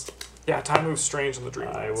was. Yeah, time moves strange in the dream.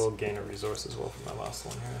 I will gain a resource as well for my last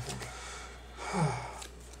one here, I think.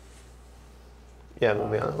 Yeah,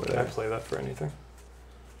 moving on over Can I there. play that for anything?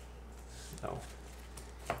 No.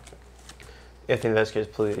 If the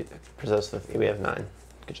investigators possess the, we have 9.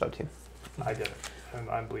 Good job, team. I get it.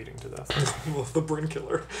 I'm bleeding to death. The Bryn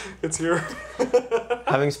Killer. It's here.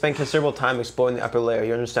 Having spent considerable time exploring the upper layer,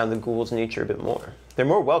 you understand the ghouls' nature a bit more. They're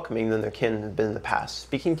more welcoming than their kin have been in the past,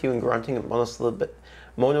 speaking to you in grunting and monosyllabic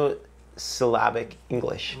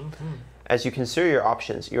English. As you consider your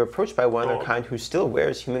options, you're approached by one of their kind who still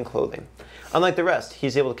wears human clothing. Unlike the rest, he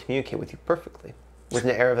is able to communicate with you perfectly. With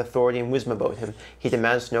an air of authority and wisdom about him, he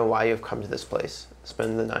demands to know why you have come to this place.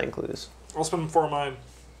 Spend the 9 clues. I'll spend 4 of mine.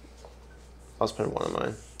 I'll spend 1 of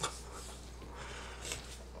mine.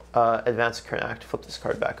 Advance the current act. Flip this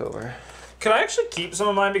card back over. Can I actually keep some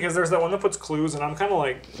of mine? Because there's that one that puts clues, and I'm kind of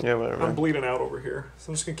like... Yeah, whatever. I'm bleeding out over here.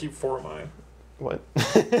 So I'm just going to keep 4 of mine. What?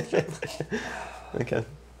 Okay.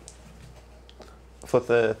 Flip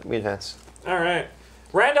the... We advance. Alright.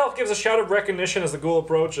 Randolph gives a shout of recognition as the ghoul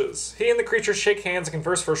approaches. He and the creature shake hands and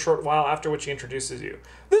converse for a short while, after which he introduces you.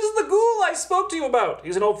 This is the ghoul I spoke to you about.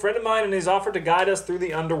 He's an old friend of mine and he's offered to guide us through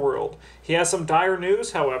the underworld. He has some dire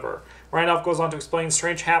news, however. Randolph goes on to explain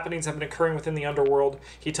strange happenings have been occurring within the underworld.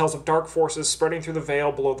 He tells of dark forces spreading through the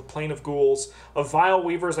veil below the plane of ghouls, of vile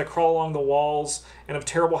weavers that crawl along the walls, and of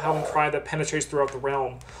terrible howling cry that penetrates throughout the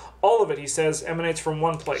realm. All of it, he says, emanates from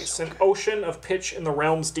one place, an ocean of pitch in the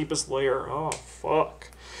realm's deepest layer. Oh,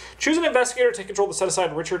 fuck. Choose an investigator to take control of the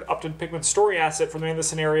set-aside Richard Upton Pickman's story asset from the end of the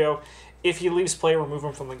scenario. If he leaves play, remove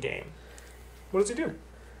him from the game. What does he do?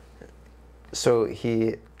 So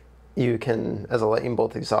you can, as a lightning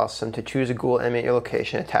bolt, exhaust him to choose a ghoul, animate your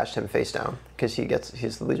location, attach him face down, because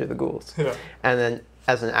he's the leader of the ghouls. Yeah. And then,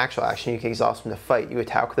 as an actual action, you can exhaust him to fight. You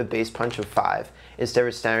attack with a base punch of 5. Instead of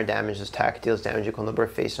its standard damage, this attack deals damage equal number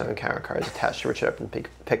of face down encounter cards attached to Richard Upton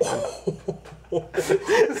Pickman.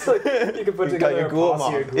 It's like you can put You got together your a ghoul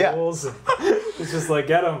posse mob. of ghouls. And it's just like,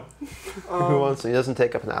 get him. Who wants him? He doesn't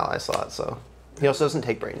take up an ally slot, so he also doesn't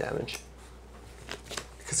take brain damage.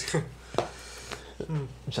 Because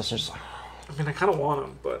Just like, I mean, I kind of want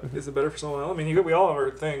him, but is it better for someone else? I mean, we all have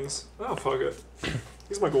our things. Oh, fuck it.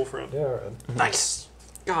 He's my girlfriend. Yeah, right. Nice.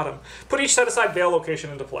 Got him. Put each set-aside veil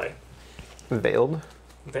location into play. veiled.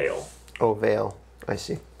 Veil. Oh, veil. I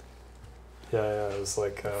see. Yeah, it was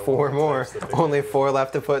like... 4 more. Only 4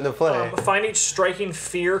 left to put into play. Find each striking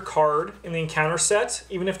fear card in the encounter set,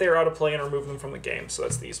 even if they are out of play, and remove them from the game. So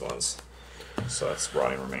that's these ones. So that's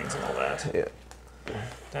Rotting Remains and all that. Yeah.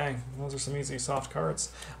 Dang, those are some easy, soft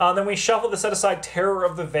cards. Then we shuffle the set aside Terror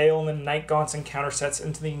of the Veil and the Night Gaunts encounter sets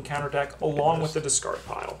into the encounter deck, along with the discard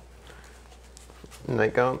pile.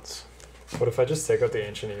 Night Gaunts. What if I just take out the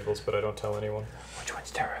Ancient Evils, but I don't tell anyone? Which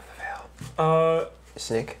one's Terror of the Veil?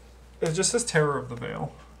 Snake? It just says Terror of the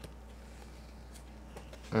Veil.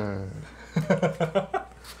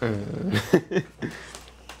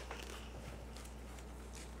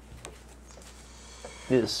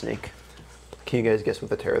 It is Snake. Can you guys guess what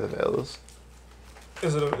the Terror of the Veil is?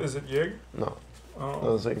 Is it Yig? No. Oh.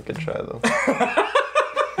 That was like a good try, though.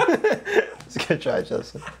 It's a good try,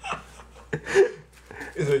 Justin.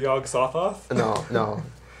 Is it Yog Sothoth? No.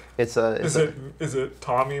 Is it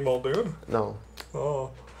Tommy Muldoon? No.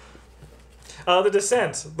 Oh. The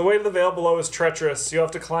Descent. The way to the Veil below is treacherous. You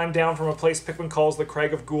have to climb down from a place Pikmin calls the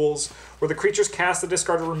Crag of Ghouls, where the creatures cast the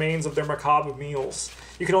discarded remains of their macabre meals.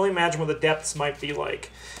 You can only imagine what the depths might be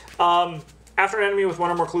like. After an enemy with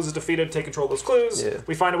 1 or more clues is defeated, take control of those clues. Yeah.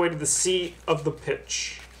 We find a way to the Sea of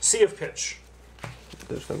Pitch.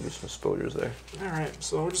 There's going to be some spoilers there. Alright,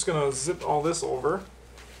 so we're just going to zip all this over.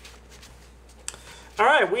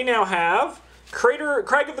 Alright, we now have Crag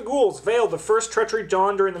of the Ghouls. Veiled. The first treachery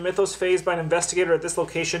dawned during the Mythos phase by an investigator at this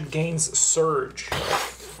location gains Surge.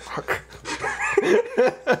 Fuck.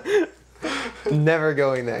 Never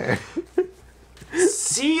going there.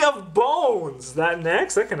 Sea of Bones. That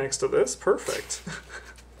connects to this. Perfect.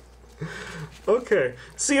 Okay.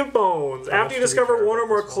 Sea of Bones. After you discover 1 or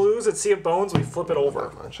more clues at Sea of Bones, we flip it over.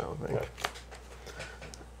 Not much, I don't think. Yeah.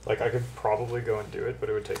 Like, I could probably go and do it, but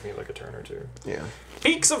it would take me like a turn or 2. Yeah.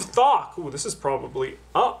 Peaks of Thok. Ooh, this is probably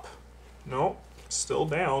up. No, still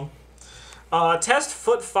down. Test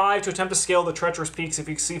foot 5 to attempt to scale the treacherous peaks. If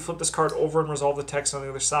you succeed, flip this card over and resolve the text on the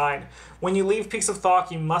other side. When you leave Peaks of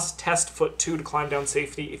Thok, you must test foot 2 to climb down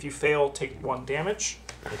safety. If you fail, take 1 damage.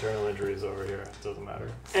 Eternal Injuries over here. It doesn't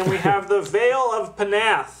matter. And we have the Veil of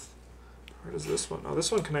Panath. Where does this one? Oh,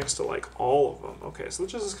 this one connects to like all of them. Okay, so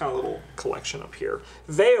this is just kind of a little collection up here.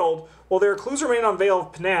 Veiled. While there are clues remaining on Veil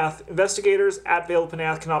of Panath, investigators at Veil of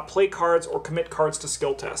Panath cannot play cards or commit cards to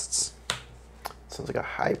skill tests. Sounds like a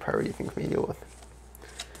high priority thing for me to deal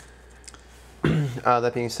with.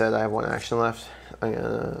 That being said, I have 1 action left. I'm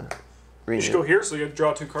gonna You should go here so you can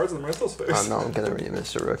draw 2 cards in the Mythos phase. No, I'm gonna renew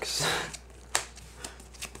Mr. Rooks.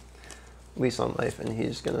 Lease on life, and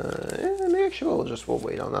he's gonna. Maybe actually we'll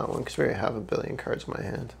wait on that one because we already have 1 billion cards in my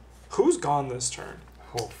hand. Who's gone this turn?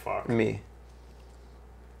 Oh, fuck. Me.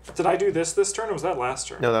 Did I do this turn or was that last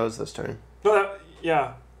turn? No, that was this turn. No,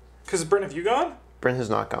 yeah. Because Brent, have you gone? Bryn has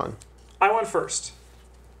not gone. I went first.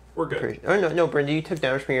 We're good. Oh no, Bryn, you took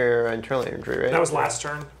damage from your internal injury, right? That was last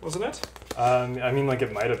turn, wasn't it? I mean, like,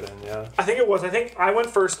 it might have been, yeah. I think it was. I think I went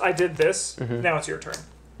first. I did this. Now it's your turn.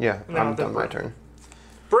 Yeah, Now I'm done my Bryn. turn.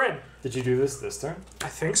 Bryn. Did you do this turn? I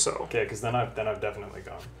think so. Okay, because then I've definitely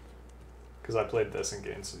gone. Because I played this and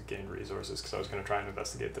gained resources because I was going to try and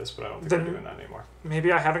investigate this, but I don't think I'm doing that anymore.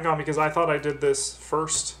 Maybe I haven't gone because I thought I did this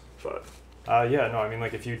first, but... Yeah, no, I mean,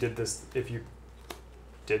 like, if you did this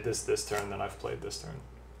turn, then I've played this turn.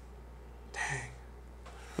 Dang.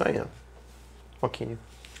 I know. What can you?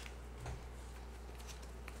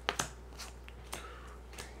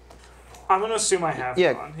 I'm going to assume I have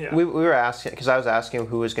gone. Yeah. We were asking, because I was asking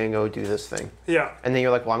who was going to go do this thing. Yeah. And then you're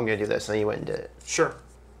like, well, I'm going to do this. And then you went and did it. Sure.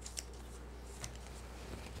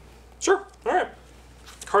 Sure. All right.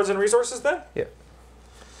 Cards and resources then? Yeah.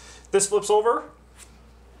 This flips over.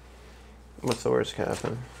 What's the worst can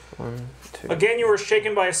happen? 1, 2. Again, you are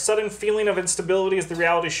shaken by a sudden feeling of instability as the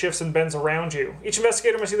reality shifts and bends around you. Each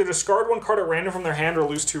investigator must either discard 1 card at random from their hand or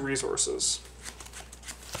lose 2 resources.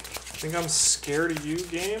 I think I'm scared of you,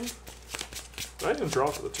 game. But I didn't draw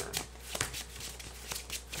for the turn.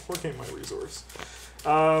 Where came my resource?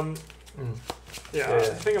 I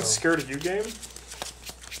think I'm scared of you, game.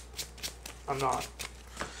 I'm not.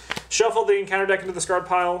 Shuffle the encounter deck into the discard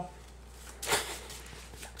pile.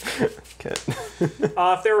 Okay.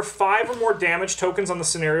 If there are 5 or more damage tokens on the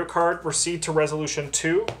scenario card, proceed to resolution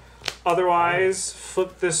 2. Otherwise,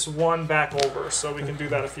 flip this 1 back over, so we can do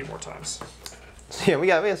that a few more times. So yeah, we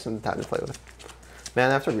got some time to play with. Man,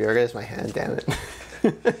 I have to reorganize my hand, damn it.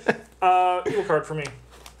 Evil card for me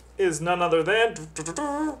is none other than...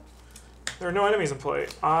 There are no enemies in play.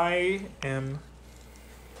 I am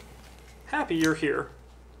happy you're here,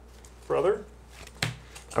 brother.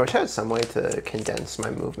 I wish I had some way to condense my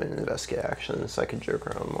movement and investigate actions so I could joke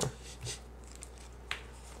around more.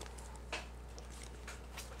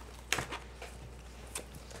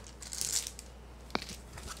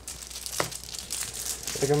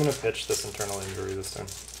 think I'm gonna pitch this internal injury this time.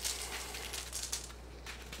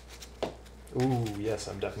 Ooh, yes,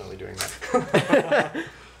 I'm definitely doing that.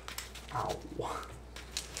 Ow.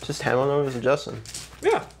 Just hand one over to Justin.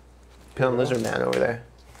 Yeah. Put on Lizard Man over there.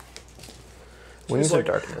 Wings He's of like,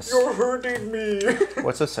 Darkness. You're hurting me.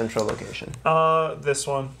 What's the central location? This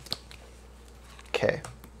one. Okay.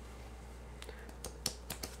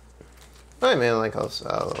 Alright, man, like I'll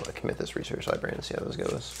commit this research library and see how this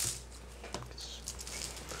goes.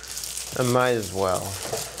 I might as well.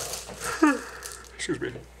 Excuse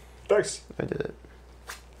me. Thanks. I did it.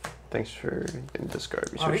 Thanks for getting discard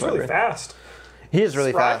research Oh, he's library. really fast. He is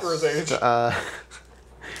really Spry fast. for his age.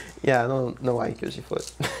 Yeah, I don't know why he gives you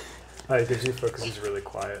foot. He gives you foot because he's really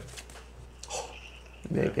quiet.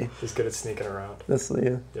 Maybe. Yeah, he's good at sneaking around. That's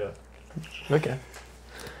the Yeah. Okay.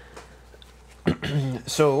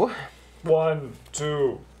 So 1,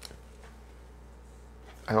 2.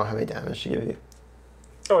 I don't have any damage to give you.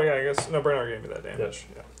 Oh yeah, I guess no. Bernard gave me that damage.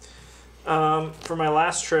 Yeah. For my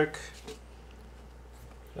last trick.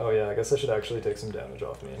 Oh yeah, I guess I should actually take some damage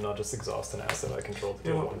off me and not just exhaust an asset I control to You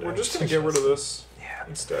deal know, one we're damage. just gonna get rid of this. Yeah.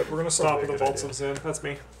 Instead, we're gonna stop Probably with a the good Vaults of idea. Zin. That's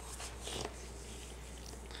me.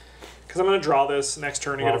 Because I'm gonna draw this next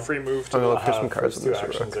turn and get a Well, free move to I'm gonna look for some cards First on two this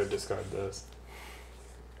actions rook. are discard this.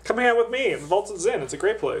 Come hang out with me. The Vaults of Zin. It's a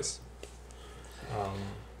great place.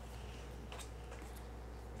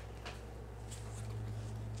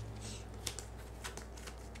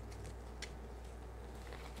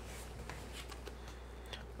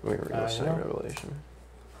 We're gonna you real know. revelation.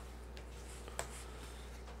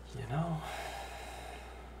 You know.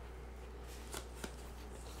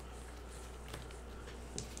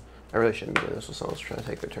 I really shouldn't be doing this with someone else trying to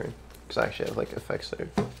take their turn. Because I actually have like effects that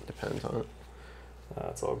depend on it.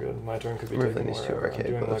 That's all good. My turn could be Moving taken these two wherever. I'm arcade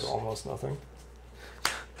doing clips. like almost nothing.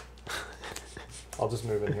 I'll just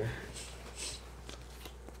move in here.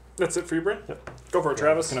 That's it for you, Bryn? Yep. Go for it, I'm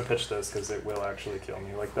Travis. just gonna pitch this because it will actually kill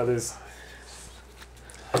me. Like that is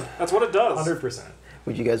That's what it does. 100%.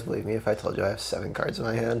 Would you guys believe me if I told you I have 7 cards in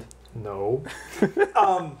my hand? No.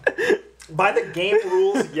 By the game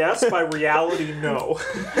rules, yes. By reality, no.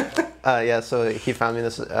 Yeah, so he found me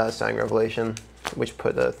this Staggering Revelation, which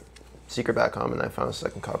put a secret back on, and I found a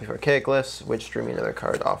second copy for Archaic Glyphs, which drew me another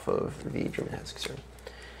card off of the Dreaming Head's Concern.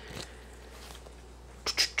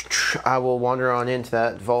 I will wander on into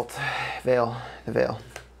that vault, the Veil.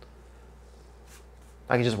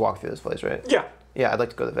 I can just walk through this place, right? Yeah, Yeah, I'd like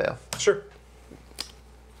to go to the Veil. sure.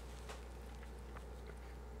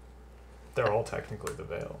 They're all technically the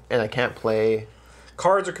Veil. And I can't play...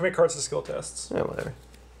 Cards or commit cards to skill tests. Yeah, whatever.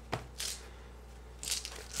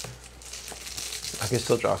 I can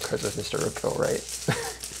still draw cards with Mr. Rookville, right?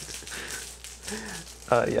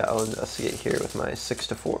 Yeah, I'll investigate here with my 6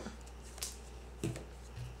 to 4.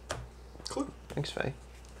 Cool. Thanks, Faye.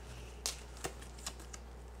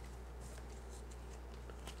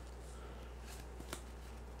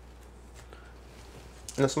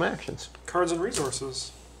 And that's my actions. Cards and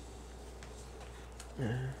resources.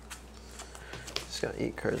 Just got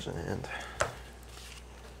 8 cards in hand.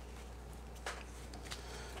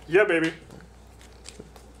 Yeah, baby.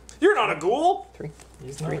 You're not a ghoul. 3,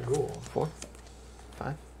 He's not a ghoul. 4,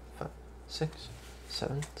 5, 6,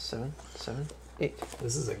 7, 7, 7, 8.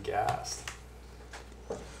 This is a ghast.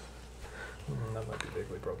 That might be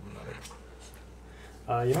vaguely problematic.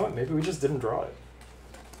 You know what? Maybe we just didn't draw it.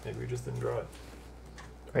 Maybe we just didn't draw it.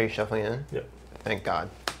 Are you shuffling in? Yep. Thank God.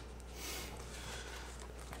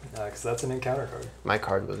 Because that's an encounter card. My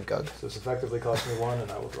card was Gug. So this effectively costs me 1,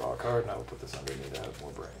 and I will draw a card, and I will put this underneath to have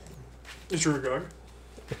more brain. Is your Gug?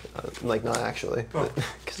 Like, not actually. Oh.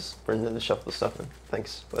 Because we're going to shuffle the stuff in.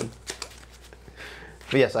 Thanks, bud.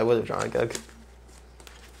 But yes, I would have drawn a Gug.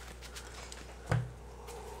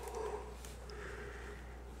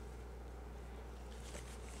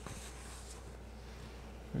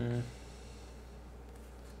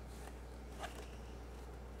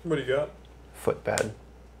 What do you got? Foot bad.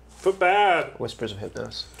 Foot bad. Whispers of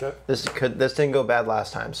Hypnos. Okay. This didn't go bad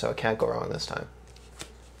last time, so it can't go wrong this time.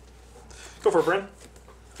 Go for it, Bryn.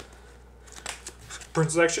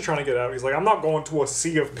 Bryn's actually trying to get out. He's like, I'm not going to a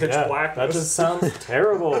sea of pitch Yeah, blackness. that just sounds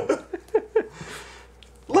terrible.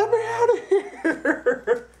 Let me out of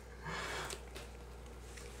here.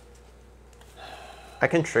 I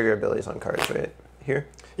can trigger abilities on cards, right? Here?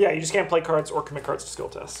 Yeah, you just can't play cards or commit cards to skill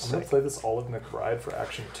tests. I'm going to play this Olive McBride for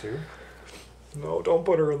action 2. No, don't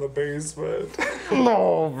put her in the basement.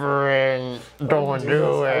 No, Bryn. Don't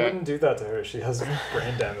do I it. wouldn't do that to her. She has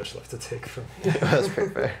brain damage left to take from me. That's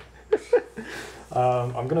pretty fair.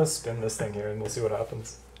 I'm going to spin this thing here, and we'll see what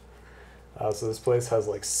happens. So this place has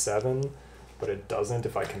like 7 but it doesn't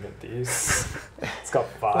if I commit these. It's got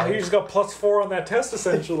Well, 5. you just got +4 on that test,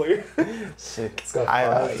 essentially. Sick. It's got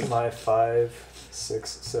 5. My 5, 6,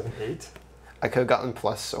 7, 8. I could have gotten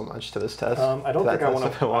plus so much to this test. I don't think I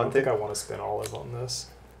want to. I don't think I to. want to spin olive on this.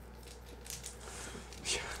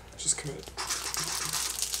 Yeah, just commit.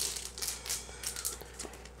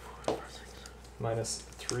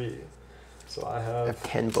 -3. So I I have have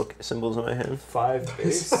 10 book symbols in my hand. 5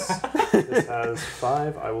 base. This has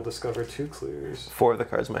 5. I will discover 2 clues 4 of the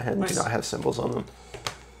cards in my hand Nice. do not have symbols on them.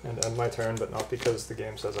 and end my turn, but not because the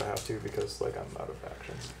game says I have to, because like I'm out of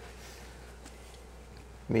actions.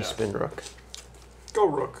 Me Yeah. spin rook. Go,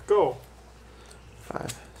 Rook, go.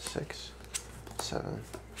 5, 6, 7,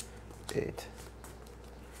 8,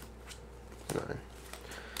 9.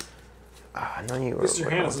 Ah, none of you At are. least your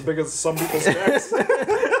what I hand is as want big as some people's decks.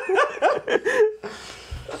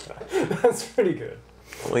 That's pretty good.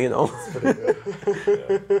 to. Well, you know, That's pretty good.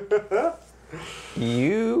 Yeah.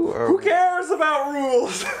 you are Who cares about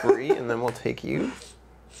rules? free, and then we'll take you.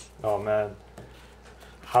 Oh man,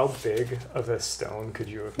 how big of a stone could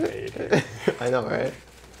you have made here? I know, right?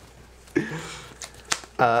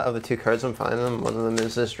 Of the 2 cards I'm finding them, one of them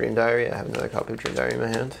is this Dream Diary. I have another copy of Dream Diary in my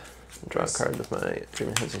hand. Draw Nice. a card with my Dream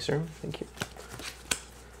Enhancing Serum. Thank you.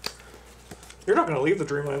 You're not going to leave the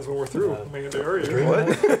Dreamlands when we're through, Amanda, are you? What?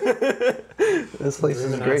 This place Dream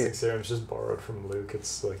is Enhancing great. Serum's just borrowed from Luke.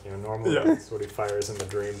 It's like, you know, normally Yeah. that's what he fires in the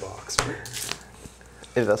dream box.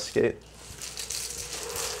 Investigate.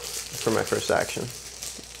 For my first action.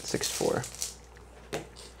 6-4.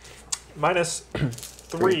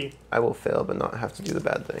 -3. I will fail, but not have to do the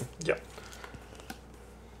bad thing. Yep.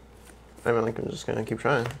 I mean, like, I'm just gonna keep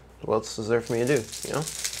trying. What else is there for me to do, you know?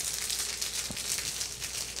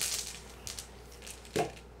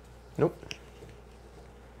 Nope.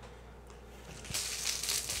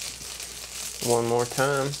 One more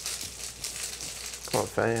time. Come on,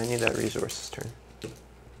 Faye, I need that resource this turn.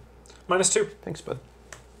 -2. Thanks, bud.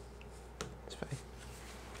 It's Faye.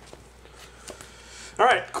 All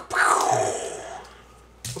right.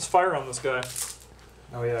 Let's fire on this guy.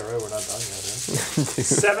 Oh yeah, right. We're not done yet. Eh?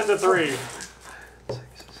 7-3.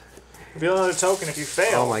 Reveal another token if you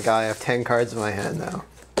fail. Oh my god, I have 10 cards in my hand now.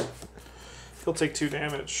 He'll take 2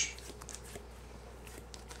 damage.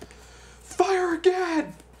 Fire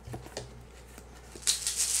again!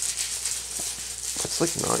 It's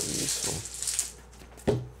like not useful.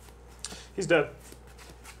 He's dead.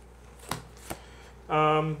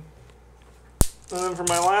 And then for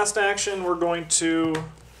my last action, we're going to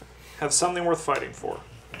have something worth fighting for.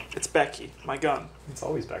 It's Becky, my gun. It's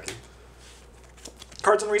always Becky.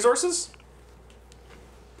 Cards and resources?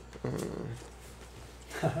 Oh,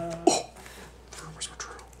 the rumors were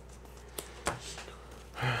true.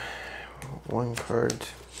 1 card,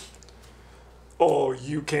 Oh,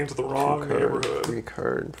 you came to the 2 wrong card, neighborhood. 3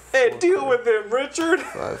 card, Hey, 4 deal card, with him, Richard.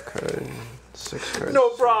 5 card, 6 card. No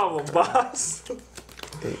 7 problem, card, boss.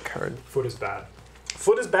 8 card. Foot is bad.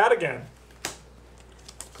 Foot is bad again.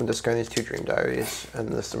 I'm discarding these 2 Dream Diaries and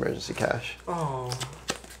this emergency cash. Oh.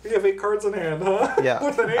 We have 8 cards in hand, huh? Yeah,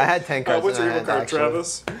 With an 8? I had 10 cards What's in your my evil hand, card, actually.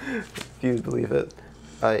 Travis? If you believe it.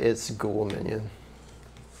 It's Ghoul Minion.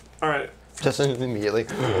 Alright. Just immediately.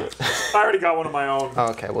 I already got one of my own. Oh,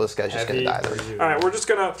 okay, well this guy's just Heavy gonna die for then. you. Alright, we're just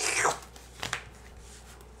gonna...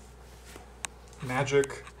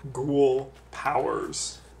 Magic Ghoul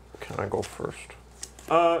Powers. Can I go first?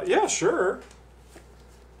 Yeah, sure.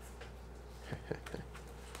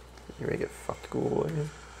 You may get fucked, Ghoul.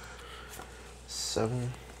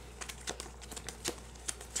 7.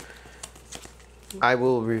 I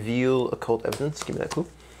will reveal occult evidence. Give me that clue.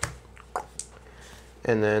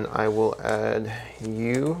 And then I will add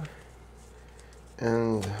you.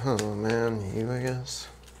 And, oh man, you, I guess.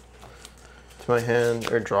 To my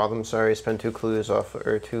hand, or draw them, sorry. Spend 2 clues off,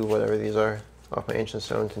 or 2, whatever these are, off my Ancient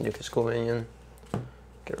Stone to nuke a school minion.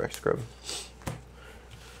 Get Rex Scrub.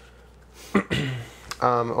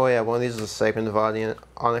 Oh yeah, one of these is a Stipend of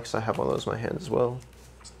Onyx. I have one of those in my hand as well.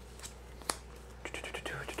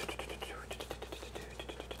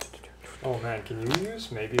 Oh man, can you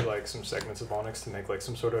use maybe like some segments of Onyx to make like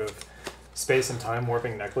some sort of space and time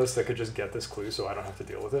warping necklace that could just get this clue so I don't have to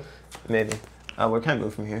deal with it? Maybe. Where can I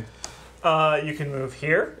move from here? You can move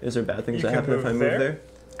here. Is there bad things You that can happen if I move move there. there?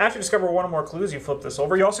 After you discover 1 or more clues, you flip this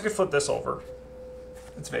over. You also could flip this over.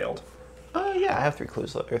 It's veiled. Yeah, I have 3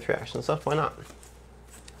 clues left, or 3 actions left. Why not?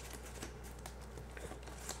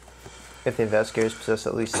 If the investigators possess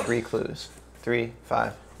at least 3 clues. 3,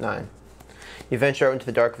 5, 9. You venture out into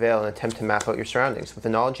the dark veil and attempt to map out your surroundings. With the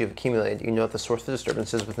knowledge you've accumulated, you know that the source of the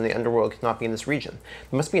disturbances within the underworld cannot be in this region.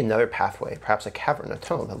 There must be another pathway, perhaps a cavern, a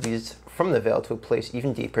tunnel that leads from the veil to a place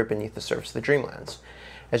even deeper beneath the surface of the Dreamlands.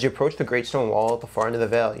 As you approach the great stone wall at the far end of the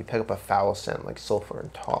veil, you pick up a foul scent like sulfur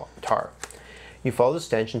and tar. You follow the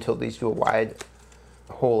stench until it leads to a wide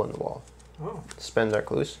hole in the wall. Oh. Spend Dark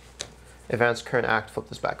Loose. Advance current act, flip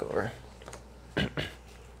this back over.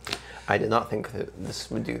 I did not think that this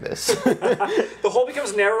would do this. The hole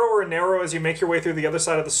becomes narrower and narrower as you make your way through the other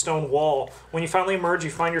side of the stone wall. When you finally emerge, you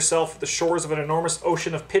find yourself at the shores of an enormous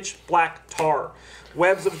ocean of pitch black tar.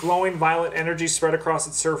 Webs of glowing violet energy spread across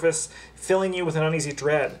its surface, filling you with an uneasy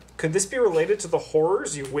dread. Could this be related to the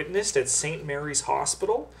horrors you witnessed at St. Mary's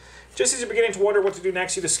Hospital? Just as you're beginning to wonder what to do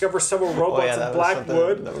next, you discover several robots of black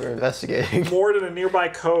wood that we were investigating. moored in a nearby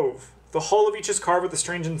cove. The hull of each is carved with a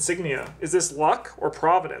strange insignia. Is this luck or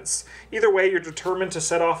providence? Either way, you're determined to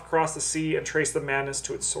set off across the sea and trace the madness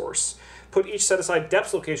to its source. Put each set-aside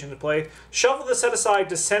depths location into play, shuffle the set-aside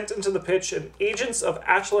Descent into the Pitch and Agents of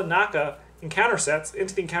Achlanaka encounter sets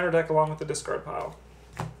into the encounter deck along with the discard pile.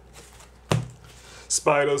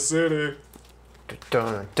 Spider City.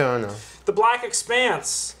 The Black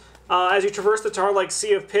Expanse. As you traverse the tar-like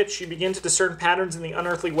sea of pitch, you begin to discern patterns in the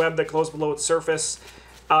unearthly web that glows below its surface.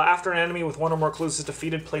 After an enemy with one or more clues is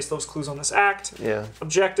defeated, place those clues on this act. Yeah.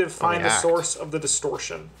 Objective, find the act. source of the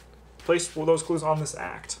distortion. Place those clues on this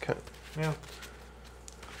act. Okay. Yeah.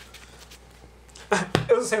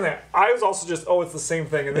 It was the same thing. I was also just, it's the same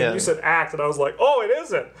thing. And then you said act, and I was like, it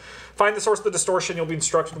isn't. Find the source of the distortion. You'll be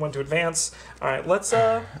instructed when to advance. All right, let's,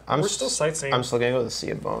 we're still sightseeing. I'm still going to go to the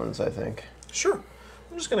Sea of Bones, I think. Sure.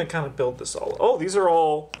 I'm just going to kind of build this all. Oh, these are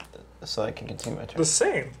all so I can continue my turn. the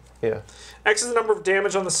same. Yeah. X is the number of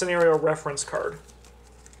damage on the scenario reference card.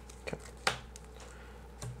 Okay.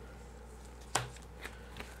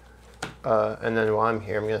 And then while I'm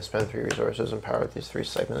here, I'm going to spend 3 resources and power these 3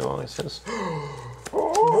 segment alliances.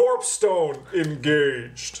 Warp Stone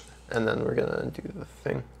engaged. And then we're going to do the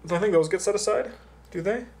thing. I think those get set aside. Do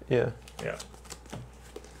they? Yeah. Yeah.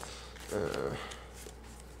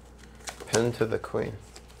 Pen to the Queen.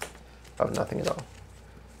 Oh, nothing at all.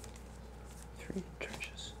 3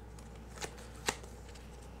 churches.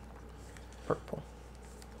 Purple.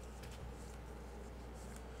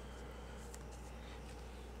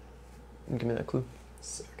 Give me that clue.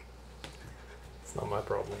 Sick. It's not my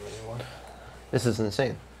problem anymore. This is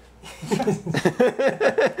insane. I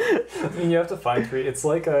mean, you have to find 3. It's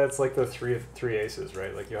like the three aces,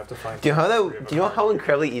 right? Like you have to find. Do you know how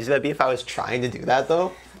incredibly easy that'd be if I was trying to do that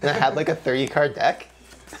though, and I had like a 30-card deck?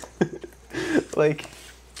 Like.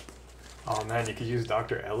 Oh man, you could use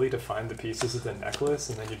Dr. Ellie to find the pieces of the necklace,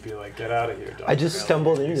 and then you'd be like, "Get out of here, Dr. I just Ellie,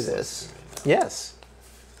 stumbled you're into useless this. to me now." Yes.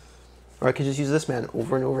 Or I could just use this man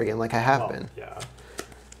over and over again, like I have been. Yeah.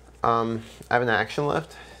 I have an action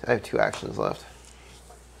left. I have 2 actions left.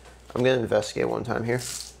 I'm gonna investigate one time here.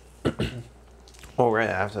 Oh right,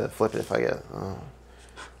 I have to flip it if I get.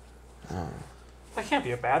 That can't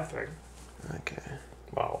be a bad thing. Okay.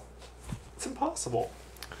 Wow. It's impossible.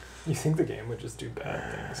 You think the game would just do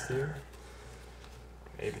bad things to you?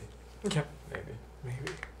 Maybe. Okay.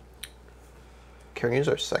 Maybe. Can we use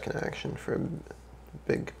our second action for a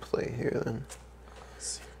big play here then?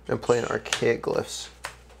 I'm playing Archaic Glyphs.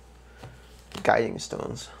 Guiding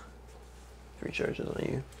Stones. 3 charges on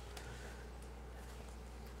you.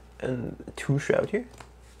 And 2 Shroud here.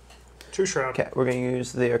 2 Shroud. Okay, we're going to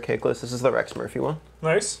use the Archaic Glyphs. This is the Rex Murphy one.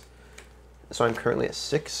 Nice. So I'm currently at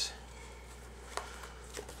 6.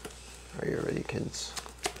 Are you ready, kids?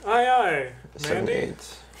 Aye, aye. 7, Mandy?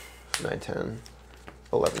 8, 9, 10,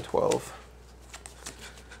 11, 12.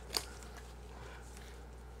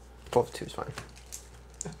 12 to 2 is fine.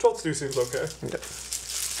 12 to 2 seems okay. Okay.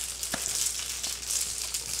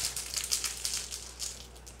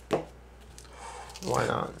 Why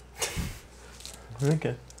not?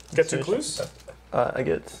 Okay. Get 2 clues? I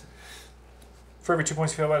get... For every 2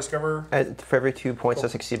 points you fail by discover. For every 2 points I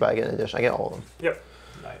succeed by, I get an addition. I get all of them. Yep.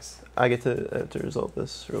 Nice. I get to have to resolve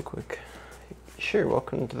this real quick. Sure,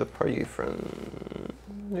 welcome to the party, friend.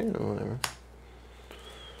 You know, whatever.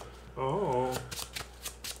 Oh.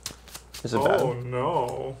 Is it bad? Oh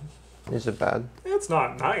no. Is it bad? It's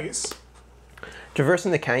not nice.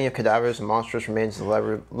 Traversing the canyon of cadavers and monsters remains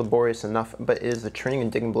laborious enough, but it is the churning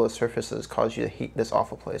and digging below the surface that has caused you to hate this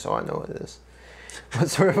awful place. Oh, I know what it is. What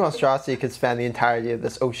sort of monstrosity could span the entirety of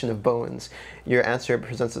this ocean of bones? Your answer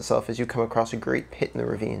presents itself as you come across a great pit in the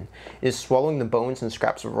ravine. It is swallowing the bones and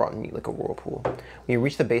scraps of rotten meat like a whirlpool. When you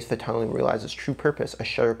reach the base of the tunnel and realize its true purpose, a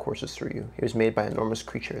shudder courses through you. It was made by an enormous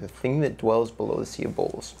creature, the thing that dwells below the sea of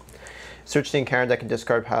bowls. Search the encounter deck and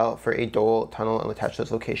discard pile for a Dole tunnel and attach to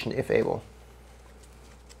this location if able.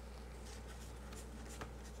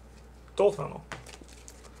 Dole tunnel.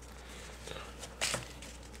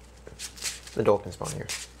 The Dole can spawn here,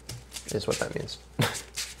 is what that means.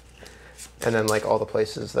 And then like all the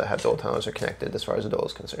places that have Dole tunnels are connected as far as the Dole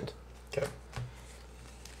is concerned. Okay.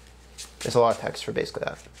 There's a lot of text for basically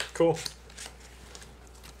that. Cool.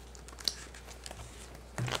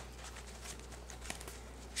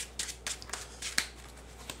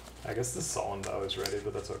 I guess the Solemn Bow is ready,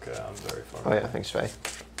 but that's okay. I'm very far. Oh yeah, thanks, Faye.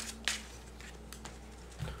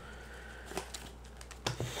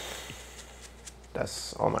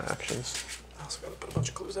 That's all my actions. I also gotta put a bunch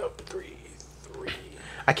of clues out. 3, 3.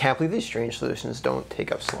 I can't believe these strange solutions don't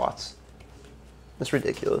take up slots. That's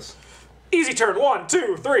ridiculous. Easy turn. 1,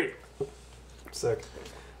 2, 3. Sick.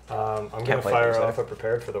 I'm gonna play fire things off there. a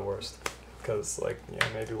prepared for the worst, because like yeah,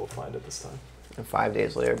 maybe we'll find it this time. And 5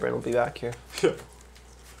 days later, Bryn will be back here. Yeah.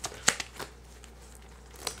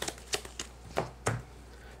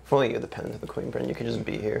 If only you had the pen to the Queen, Bryn, you could just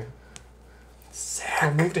be here.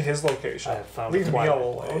 I'll move to his location. I have found Leave a me Twilight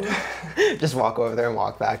alone. Just walk over there and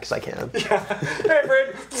walk back, because I can. Hey,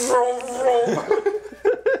 Fred. Vroom,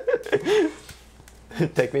 vroom.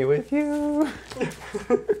 Take me with you.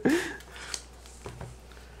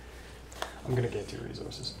 I'm gonna gain 2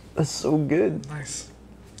 resources. That's so good. Nice.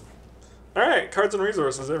 All right, cards and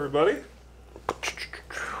resources, everybody.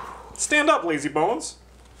 Stand up, lazy bones.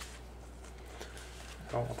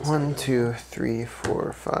 I don't want this 1, guy 2, 3,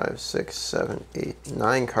 4, 5, 6, 7, 8,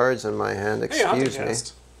 9 cards in my hand. Hey, hunting Excuse me.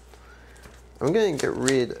 guest. I'm gonna get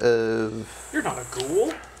rid of. You're not a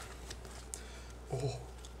ghoul. Oh,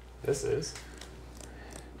 This is.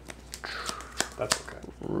 That's okay.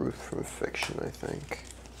 Ruth from Fiction, I think.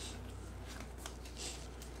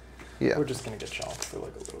 Yeah. We're just gonna get chopped for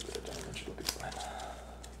like a little bit of damage. It'll be fine.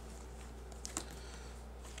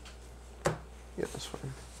 Yeah, that's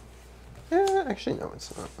fine. Yeah, actually, no,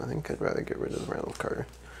 it's not. I think I'd rather get rid of Randall Carter.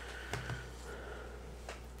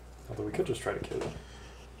 Although we could just try to kill you.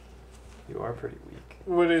 You are pretty weak.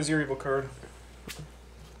 what is your evil card?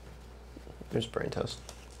 There's Brain Toast.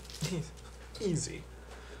 Easy.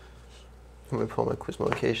 I'm gonna pull my quiz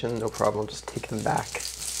location, no problem. Just take them back,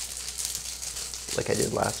 like I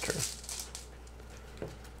did last turn.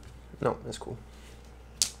 No, that's cool.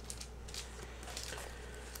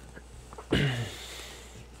 Okay,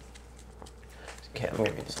 I'm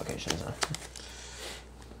gonna read these locations now.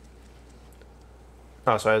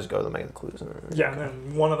 Oh, so I just go to them, I get the clues. Yeah, and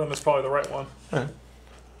then one of them is probably the right one. Alright.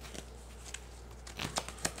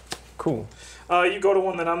 Cool. You go to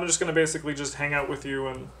one, then I'm just going to basically just hang out with you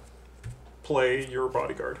and play your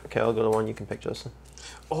bodyguard. Okay, I'll go to one you can pick, Justin.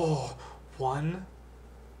 Oh, 1.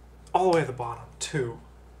 All the way at the bottom. 2.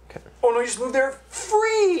 Okay. Oh no, you just moved there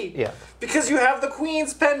free! Yeah. Because you have the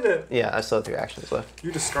Queen's pendant! Yeah, I still have 3 actions left.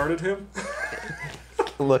 You discarded him?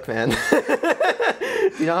 Look, man. Do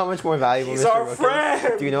you know how much more valuable He's Mr. our Rook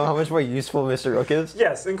friend! is? Do you know how much more useful Mr. Rook is?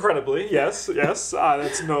 Yes, incredibly. Yes, yes.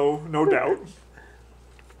 That's no doubt.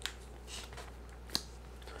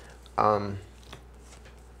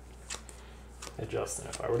 Hey Justin,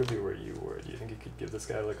 if I were to be where you were, do you think you could give this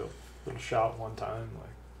guy like a little shot one time,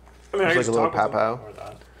 I mean, I Just can like a little talk with him. pow-pow. or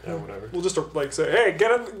that? Yeah, whatever. We'll just like say, hey,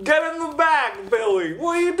 get in the back, Billy.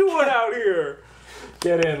 What are you doing out here?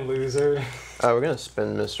 Get in, loser. We're gonna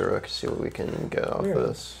spin Mr. Rook, see what we can get off Yeah. of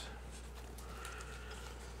this.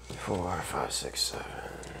 4, 5, 6, 7,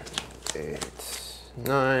 8,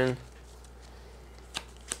 9.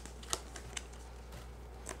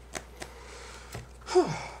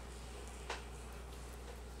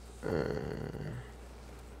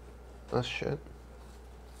 That's shit.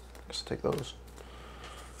 Let's take those.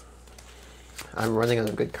 I'm running out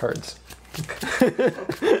of good cards.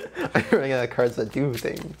 I'm running out of cards that do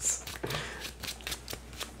things.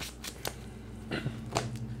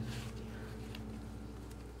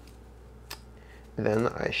 Then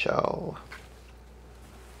I shall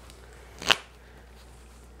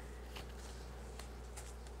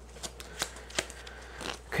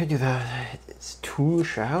could do that. It's 2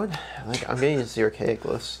 shroud. Like I'm getting the archaic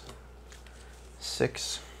list.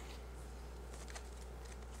 6.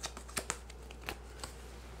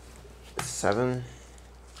 7.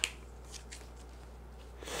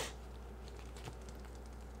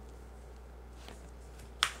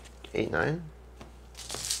 8, 9.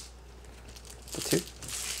 The 2.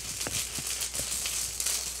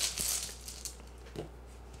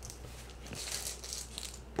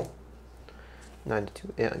 Nine to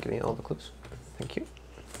 2. Yeah, give me all the clues. Thank you.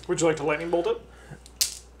 Would you like to lightning bolt it?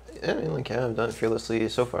 Yeah, I mean, like, yeah, I've done it fearlessly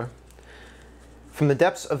so far. From the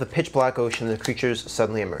depths of the pitch-black ocean, the creatures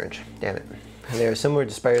suddenly emerge. Damn it. They are similar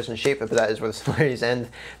to spiders in shape, but that is where the similarities end.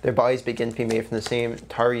 Their bodies begin to be made from the same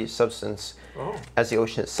tarry substance as the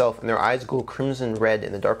ocean itself, and their eyes glow crimson red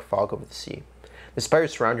in the dark fog over the sea. The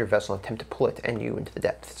spiders surround your vessel and attempt to pull it and you into the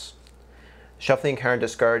depths. Shuffle the encounter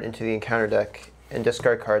discard into the encounter deck and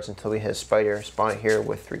discard cards until we hit a spider. Spawn it here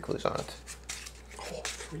with 3 clues on it. Oh,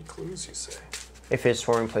 3 clues, you say? If it's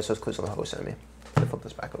swarming, place those clues on the host enemy. I'll flip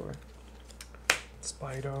this back over.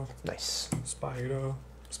 Spider. Nice. Spider.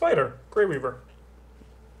 Spider. Grey Weaver.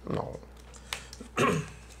 No.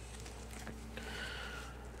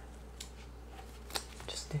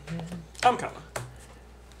 Just I'm coming.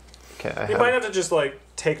 Okay, You might have to just like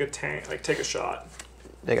take a shot.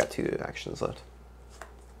 I got 2 actions left.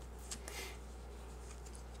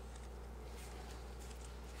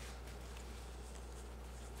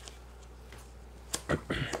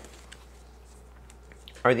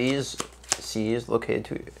 Are these C's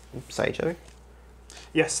located beside each other?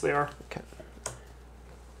 Yes, they are. Okay.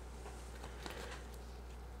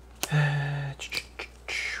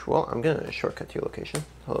 Well, I'm gonna shortcut to your location.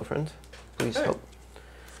 Hello, friend. Please Hey. help.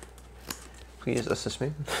 Please assist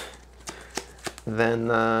me. Then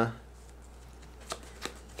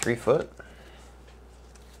 3 foot.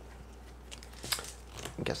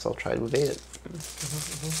 I guess I'll try to evade it.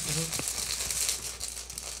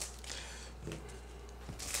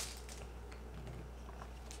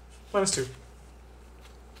 -2.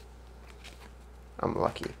 I'm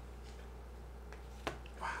lucky.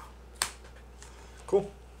 Cool.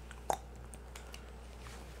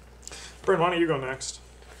 Bryn, why don't you go next?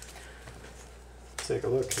 Take a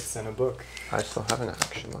look. It's in a book. I still have an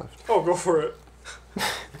action left. Oh, go for it.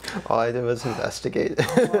 All I did was investigate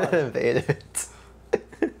and evade it.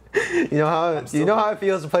 You know how it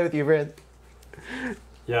feels to play with you, Brad?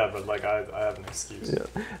 Yeah, but like I have an excuse. Yeah.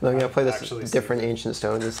 No, I'm gonna play this actually different ancient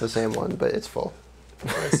stone. It's the same one, but it's full.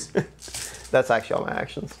 Nice. That's actually all my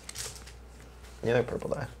actions. The other purple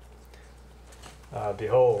die.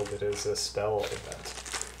 Behold, it is a spell event.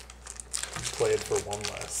 Played for 1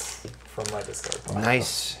 less from my discard pile.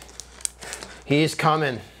 Nice. He's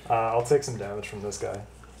coming. I'll take some damage from this guy.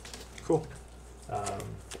 Cool.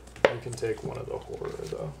 You can take 1 of the horror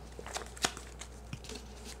though,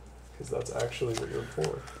 because that's actually what you're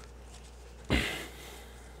for.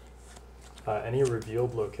 Any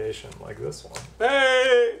revealed location like this one.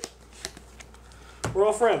 Hey! We're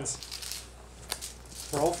all friends.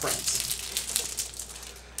 We're all friends.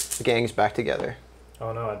 The gang's back together.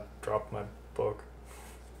 Oh no, I dropped my book.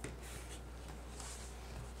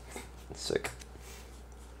 Sick.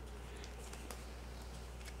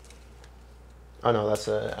 Oh no, that's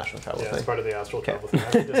an astral travel Yeah, it's thing. part of the astral Okay. travel thing. I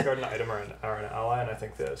have to discard an item or an ally, and I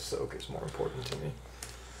think the soak is more important to me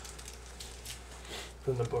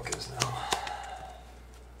than the book is now.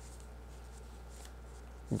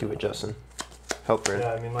 Do it, Justin. Help Bryn.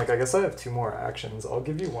 Yeah, I mean, like, I guess I have 2 more actions. I'll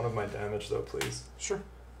give you 1 of my damage, though, please. Sure.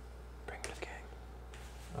 Bring it to the gang.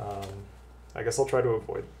 I guess I'll try to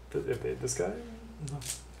evade this guy.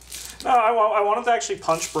 No, I want him to actually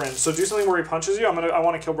punch Bryn. So do something where he punches you. I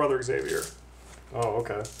want to kill Brother Xavier. Oh,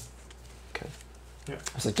 okay. Okay. Yeah.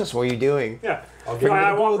 I was like, just what are you doing? Yeah. I'll give Bring you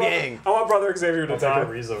it to the gang. I want Brother Xavier to I'll die. take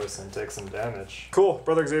a resource and take some damage. Cool.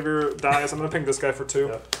 Brother Xavier dies. I'm gonna ping this guy for 2.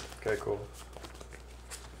 Yep. Okay, cool.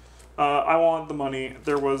 I want the money.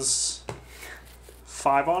 There was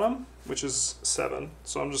 5 on him, which is 7.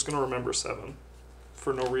 So I'm just gonna remember 7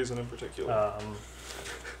 for no reason in particular.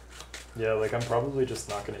 Yeah, like, I'm probably just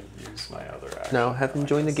not going to use my other action. Now have him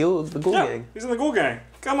join the ghoul yeah, gang. he's in the Ghoul Gang.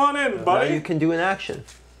 Come on in, Yeah. Now buddy. you can do an action.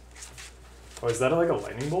 Oh, is that like a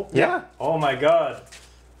lightning bolt? Yeah. Oh my god.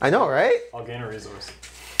 I know, right? I'll gain a resource.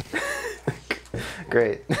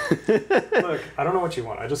 Great. Look, I don't know what you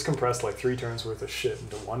want. I just compressed like 3 turns worth of shit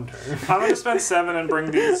into 1 turn. I'm gonna spend 7 and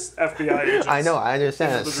bring these FBI agents. I know, I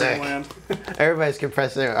understand. into That's the sick. Dreamland. Everybody's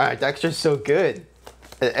compressing their. Alright, Dexter's so good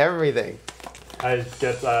at everything. I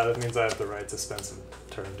get that. It means I have the right to spend some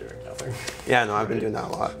turn doing nothing. Yeah, no, I've been doing that a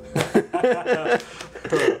lot.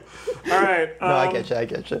 All right. No, I get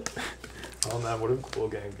you. Oh man, what if Ghoul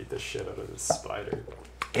Gang beat the shit out of this spider?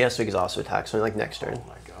 He has to exhaust to attack, so like next turn. Oh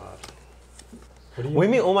my god. What do What do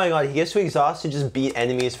you mean, oh my god, he gets to exhaust to just beat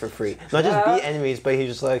enemies for free. Not just beat enemies, but he's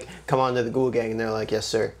just like, come on to the Ghoul Gang, and they're like, yes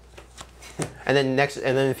sir. And then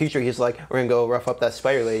in the future he's like, we're gonna go rough up that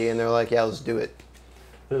spider lady, and they're like, yeah, let's do it.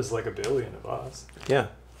 There's like a billion of us. Yeah.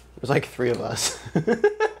 There's like 3 of us.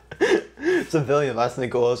 It's a billion of us, and the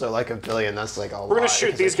ghouls are like a billion. That's like a lot. We're gonna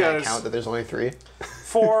shoot because these I can't guys. count that there's only 3.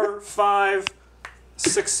 4, 5,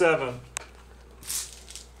 6, 7.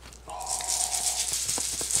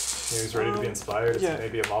 He's ready to be inspired. yeah. It's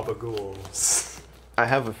maybe a mob of ghouls. I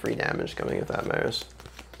have a free damage coming if that matters.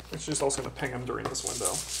 It's just also going to ping him during this window.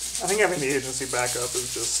 I think having the agency backup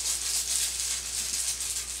is just...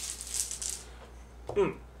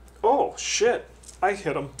 Oh, shit. I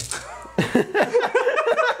hit him.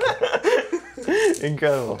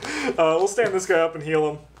 Incredible. We'll stand this guy up and heal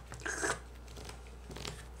him.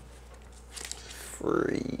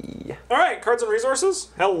 Free. Alright, cards and resources.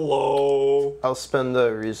 Hello. I'll spend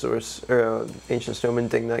the resource, or Ancient Snowman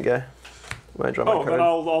ding that guy when I draw my Oh, card. then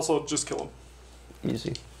I'll also just kill him.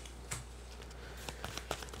 Easy.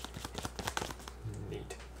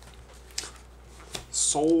 Neat.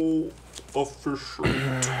 Soul efficient.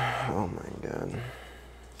 Oh my god.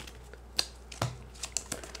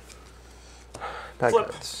 Back Flip.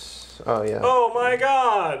 cards. Oh yeah. Oh my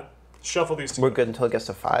god. Shuffle these two. We're good until it gets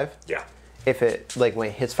to 5. Yeah. If it, like, when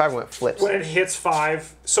it hits 5, when it flips. When it hits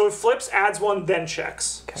 5. So it flips, adds 1, then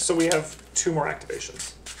checks. Okay. So we have 2 more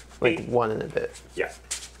activations. Like 8. 1 in a bit. Yeah.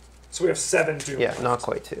 So we have 7 doom. Yeah, left. not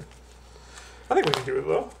quite 2. I think we can do it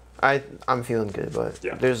though. I'm feeling good, but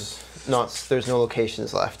Yeah. there's no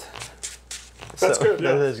locations left. That's good,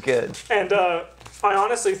 yeah. That is good. And I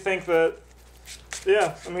honestly think that,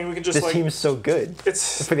 yeah, I mean, we can just This like... team is so good.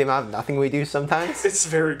 It's For the amount of nothing we do sometimes. it's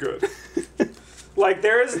very good. Like,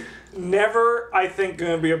 there is never, I think,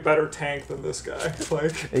 going to be a better tank than this guy.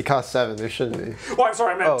 Like, It costs 7, there shouldn't be. well, I'm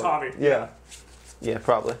sorry, I meant Tommy. Yeah. Yeah,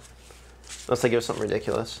 probably. Unless they give us something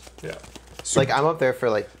ridiculous. Yeah. Like, I'm up there for,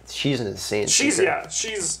 like, she's an insane She's, speaker. yeah,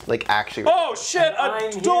 she's... Like, actually. Oh, shit, I'm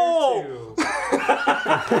a here doll! too.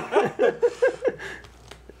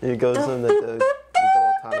 It goes in the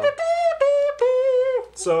doll tunnel.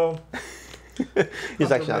 So,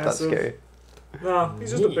 He's actually not that massive. scary. no,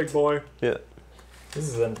 he's just a Neat. big boy. Yeah. This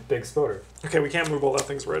is a big spoder. Okay, we can't move while that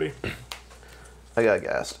thing's ready. I got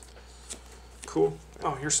gassed. Cool.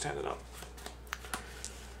 Oh, you're standing up.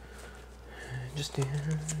 Just I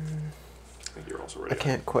think you're also I ready.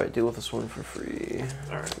 can't quite deal with this one for free.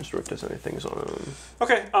 Alright. Just Rook does anything on him.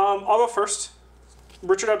 Okay, I'll go first.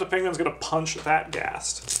 Richard out to Penguin's gonna punch that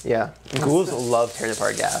ghast. Yeah. Ghouls love tearing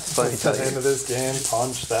apart gas. Let me That's the tell name you. of this game.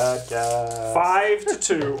 Punch that guy. 5 to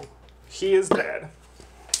 2. He is dead.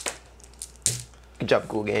 Good job,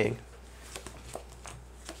 Ghoul Gang.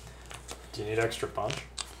 Do you need extra punch?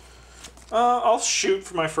 I'll shoot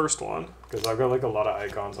for my first one. Because I've got like a lot of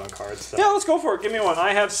icons on cards. Yeah, let's go for it. Give me one.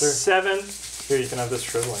 I have Sure. 7. Here, you can have this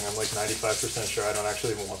shriveling. I'm like 95% sure I don't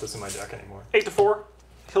actually even want this in my deck anymore. 8 to 4.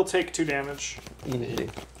 He'll take 2 damage. Easy.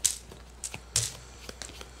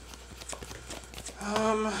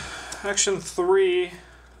 Action 3.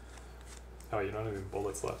 Oh, you don't have any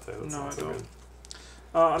bullets left. Eh? That's No, not I so don't. good.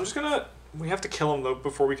 I'm just gonna... We have to kill him, though,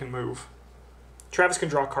 before we can move. Travis can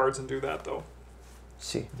draw cards and do that, though.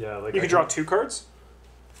 See. Yeah, like You I can draw 2 cards?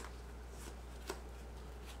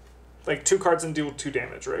 Like, 2 cards and deal 2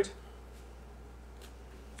 damage, right?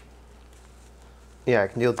 Yeah, I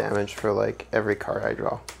can deal damage for, like, every card I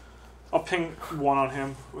draw. I'll ping 1 on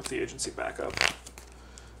him with the agency backup.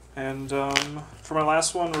 And for my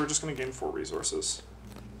last one, we're just going to gain 4 resources.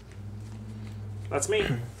 That's me.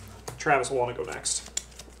 Travis will want to go next.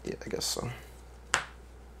 Yeah, I guess so.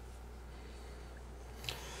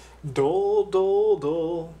 Dole, dole,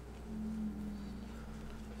 dole.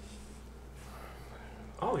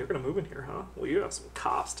 Oh, you're going to move in here, huh? Well, you have some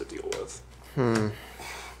cops to deal with.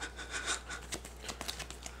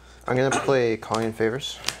 I'm gonna play Calling in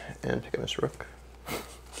Favors and pick up Mr. Rook.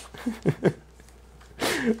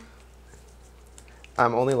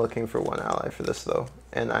 I'm only looking for 1 ally for this though,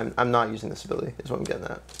 and I'm not using this ability. Is what I'm getting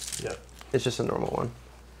at. Yep. It's just a normal one.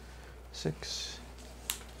 6,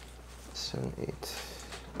 7, 8,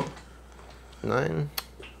 9.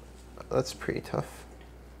 That's pretty tough.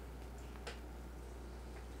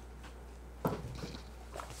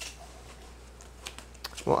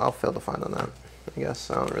 Well, I'll fail to find on that. I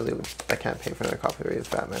guess I can't pay for another copy of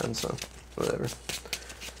Fat Man, so whatever.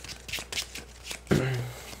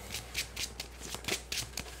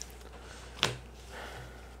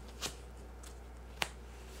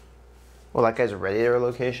 Well, that guy's ready at our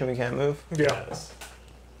location. We can't move. Yeah. Yes.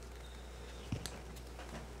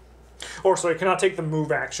 Or, so you cannot take the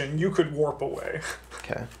move action. You could warp away.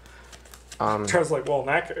 Okay. Travis like, well, in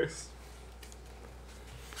that case.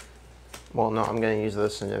 Well, no, I'm gonna use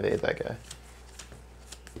this and evade that guy,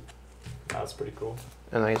 That's pretty cool.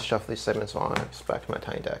 and I can shuffle these segments on X back to my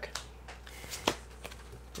tiny deck.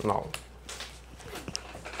 No.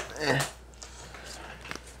 Eh.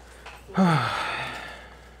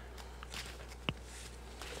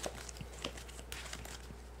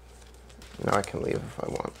 Now I can leave if I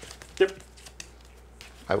want. Yep.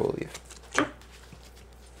 I will leave.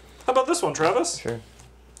 How about this one, Travis? Sure.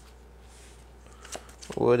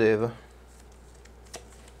 Whatever.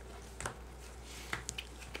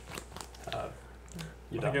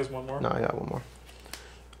 You I think done? he has one more. No, I got one more.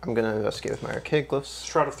 I'm gonna investigate with my arcade glyphs.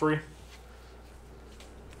 Shroud of 3.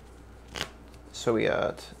 So we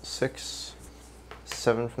got 6,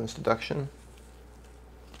 7 from this deduction.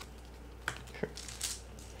 Sure.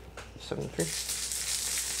 7, 3.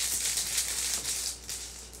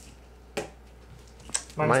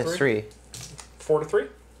 Minus 3. 4 to 3.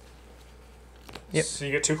 Yep. So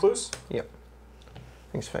you get 2 clues.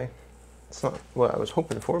 Thanks, Faye. It's not what I was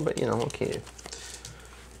hoping for, but you know, okay.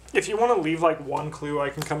 If you want to leave like one clue, I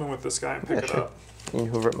can come in with this guy and pick Yeah, it sure. up. You can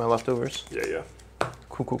hoover up my leftovers. Yeah.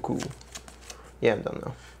 Cool. Yeah, I'm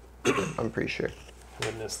done now. I'm pretty sure.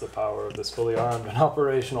 Witness the power of this fully armed and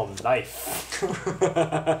operational knife.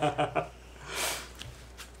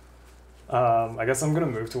 I guess I'm gonna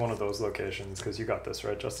move to one of those locations because you got this,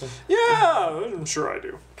 right, Justin? Yeah, I'm sure I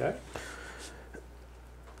do. Okay.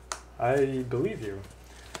 I believe you.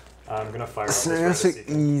 I'm gonna fire off this That's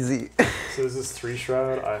easy. So this is 3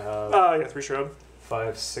 shroud. I have Yeah, 3 shroud.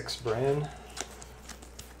 5, 6 brain.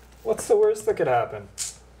 What's the worst that could happen?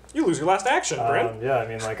 You lose your last action, Brent. Yeah, I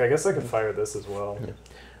mean, like, I guess I could fire this as well. Yeah.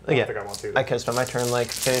 I don't think I want to. I could spend my turn like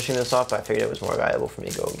finishing this off, but I figured it was more valuable for me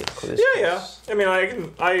to go and get the clues. Yeah. I mean, I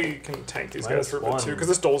can tank these guys for a bit -1. too, because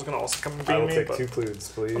this dole's gonna also come and I beat will me. take But 2 clues,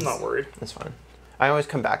 please. I'm not worried. That's fine. I always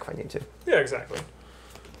come back if I need to. Yeah, exactly.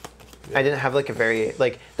 I didn't have like a very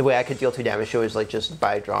like the way I could deal 2 damage to it was like just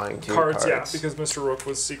by drawing 2 cards. Yeah, because Mr. Rook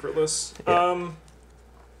was secretless. Yeah.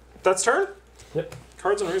 That's turn. Yep.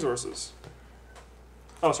 Cards and resources.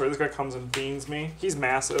 Oh, sorry. This guy comes and beans me. He's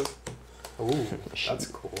massive. Ooh, that's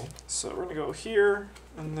cool. So we're gonna go here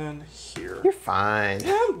and then here. You're fine.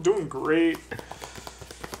 Yeah, I'm doing great.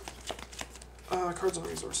 Cards and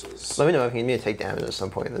resources. Let me know if you need me to take damage at some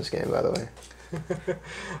point in this game, by the way.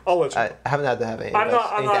 I'll let you. I haven't had to have any, I'm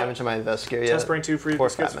not- damage on my invest gear yet. Test brain 2 free. Poor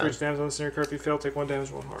This gets fat for man. each damage on the scenario card. If you fail, take 1 damage,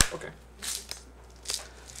 1 heart. Okay.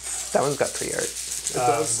 That one's got pretty art. It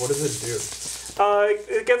does. What does it do?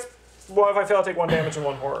 It gets. Well, if I fail, I take 1 damage and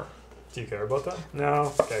 1 horror. Do you care about that?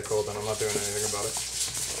 No, Okay, cool. Then I'm not doing anything about it.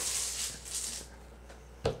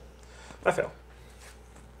 I fail.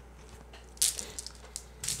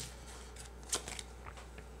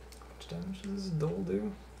 How much damage does this dole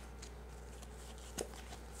do?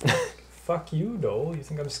 Fuck you, dole. You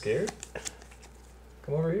think I'm scared?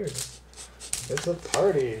 Come over here. It's a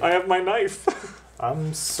party. I have my knife.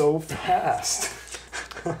 I'm so fast.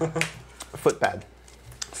 Foot bad.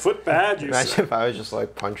 Foot bad, you Imagine said. if I was just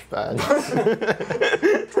like punch bad.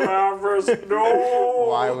 Travis, no.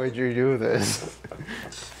 Why would you do this?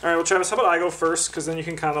 All right, well, Travis, how about I go first? Because then you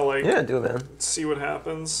can kind of like Yeah, do it, man. see what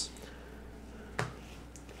happens.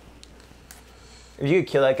 If you could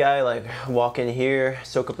kill that guy, like walk in here,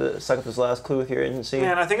 suck up this last clue with your agency.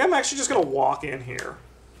 Man, I think I'm actually just gonna walk in here.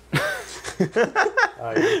 You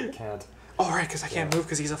can't. Oh, right, because I can't move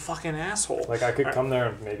because he's a fucking asshole. Like, I could Alright. come there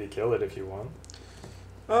and maybe kill it if you want.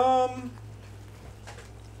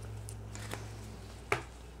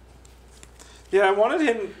 Yeah, I wanted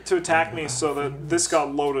him to attack me so that this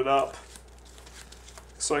got loaded up.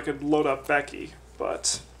 So I could load up Becky,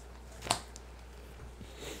 but...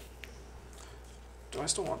 Do I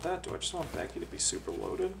still want that? Do I just want Becky to be super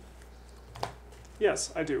loaded? Yes,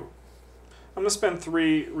 I do. I'm going to spend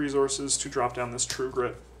 3 resources to drop down this True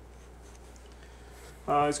Grit.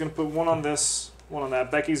 He's going to put 1 on this, 1 on that.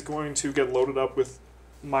 Becky's going to get loaded up with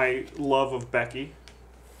my love of Becky.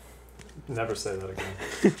 Never say that again.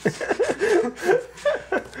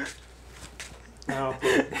 No,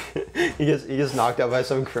 He gets knocked out by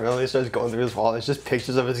some criminal. He starts going through his wallet. It's just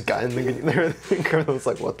pictures of his gun. And the criminal's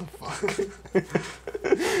like, "What the fuck?"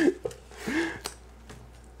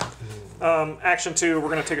 Action 2, we're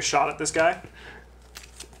going to take a shot at this guy.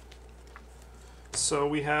 So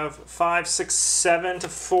we have 5, 6, 7 to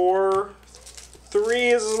 4. 3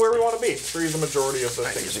 is where we want to be. 3 is the majority of the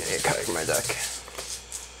I'm things. just gonna get cut from my deck.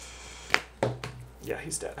 Yeah,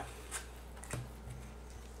 he's dead.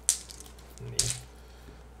 Neat.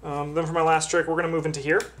 Then for my last trick, we're going to move into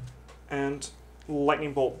here and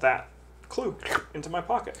lightning bolt that clue into my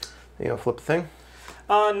pocket. You gonna flip the thing?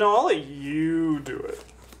 No, I'll let you do it.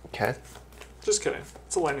 Okay. Just kidding.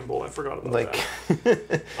 It's a lightning bolt. I forgot about Like,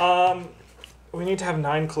 that. We need to have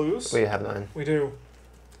 9 clues. we have 9. We do.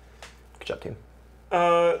 Good job, team.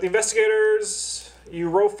 The investigators, you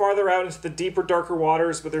row farther out into the deeper, darker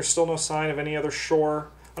waters, but there's still no sign of any other shore.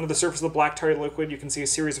 Under the surface of the black tarry liquid, you can see a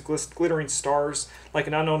series of glittering stars, like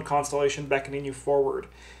an unknown constellation beckoning you forward.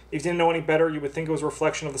 If you didn't know any better, you would think it was a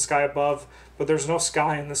reflection of the sky above, but there's no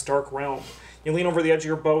sky in this dark realm. You lean over the edge of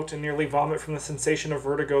your boat and nearly vomit from the sensation of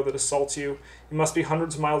vertigo that assaults you. You must be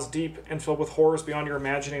hundreds of miles deep and filled with horrors beyond your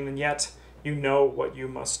imagining, and yet you know what you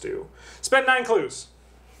must do. Spend 9 clues.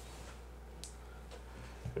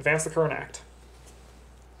 Advance the current act.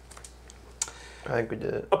 I think we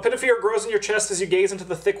did it. A pit of fear grows in your chest as you gaze into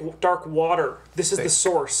the thick, dark water. This is the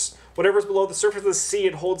source. Whatever is below the surface of the sea,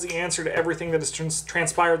 it holds the answer to everything that has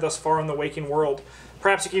transpired thus far in the waking world.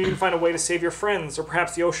 Perhaps you can even find a way to save your friends, or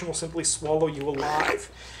perhaps the ocean will simply swallow you alive.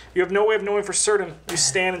 You have no way of knowing for certain. You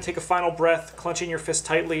stand and take a final breath, clenching your fist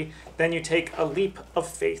tightly. Then you take a leap of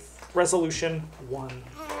faith. Resolution 1.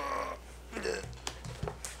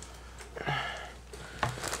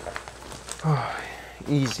 Oh,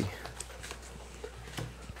 easy.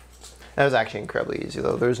 That was actually incredibly easy,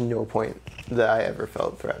 though. There's no point that I ever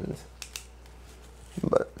felt threatened.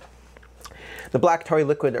 But the black tarry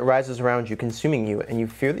liquid arises around you, consuming you, and you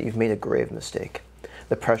fear that you've made a grave mistake.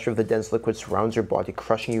 The pressure of the dense liquid surrounds your body,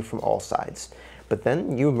 crushing you from all sides. But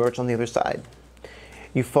then you emerge on the other side.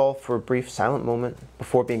 You fall for a brief, silent moment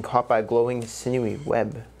before being caught by a glowing, sinewy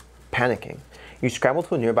web. Panicking, you scramble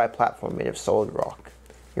to a nearby platform made of solid rock.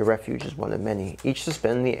 Your refuge is one of many, each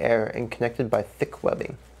suspended in the air and connected by thick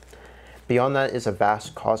webbing. Beyond that is a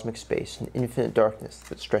vast cosmic space, an infinite darkness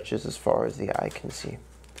that stretches as far as the eye can see.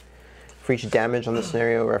 For each damage on the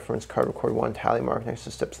scenario, reference card record 1 tally mark next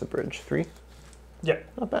to steps of the bridge. 3? Yeah.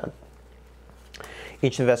 Not bad.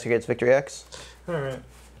 Each investigates victory X. Alright.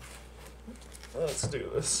 Let's do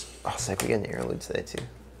this. Oh, sick, we get an interlude today, too.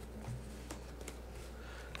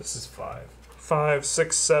 This is 5. 5,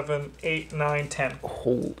 6, 7, 8, 9, 10.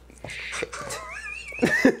 Holy shit.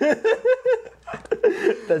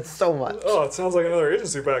 That's so much. Oh, it sounds like another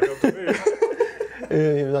agency backup to me.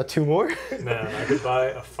 Not 2 more? Man, I could buy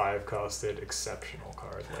a 5-costed exceptional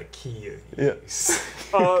card, like Key of Yeah. Use.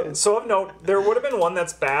 So of note, there would have been one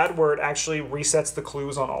that's bad where it actually resets the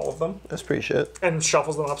clues on all of them That's pretty shit. and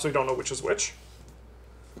shuffles them up so you don't know which is which.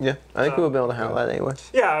 Yeah, I think we would be able to handle that anyway.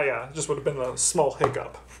 Yeah, just would have been a small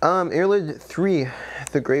hiccup. Interlude 3,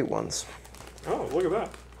 The Great Ones. Oh, look at that.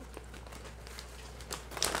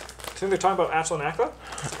 Think they're talking about Ashla and Akla?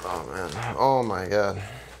 Oh, man. Oh, my God.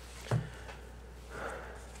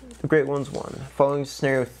 The Great Ones 1. Following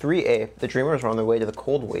scenario 3A, the dreamers are on their way to the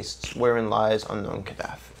cold wastes wherein lies unknown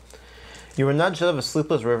Kadath. You were nudged out of a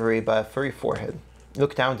sleepless reverie by a furry forehead. You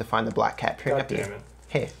look down to find the black cat peering God up at you. damn it.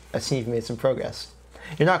 Hey, I see you've made some progress.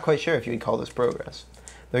 You're not quite sure if you would call this progress.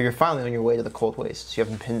 Though you're finally on your way to the cold wastes, you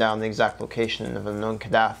haven't pinned down the exact location of unknown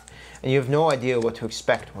Kadath, and you have no idea what to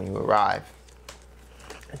expect when you arrive.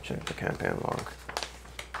 Check the campaign log.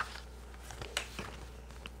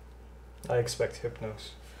 I expect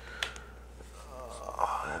Hypnos.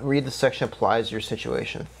 Read the section applies to your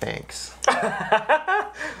situation. Thanks.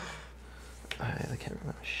 I can't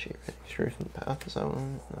remember. Shit. Truth from the path. Is that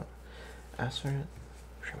one? No. Assert.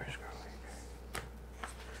 Dreamers grow weaker.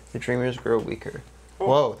 The dreamers grow weaker. Oh.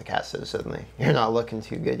 Whoa, the cat says suddenly. You're not looking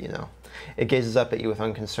too good, you know. It gazes up at you with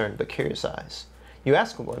unconcerned but curious eyes. You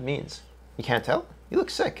ask him what it means. You can't tell? You look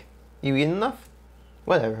sick. You eaten enough?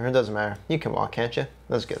 Whatever, it doesn't matter. You can walk, can't you?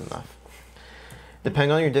 That's good enough.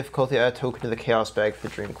 Depending on your difficulty, add a token to the chaos bag for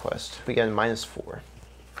the dream quest. We get a -4.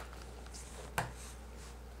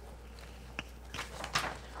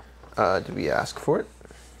 Do we ask for it?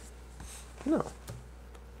 No.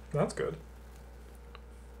 That's good.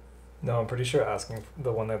 No, I'm pretty sure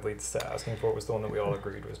the one that leads to asking for it was the one that we all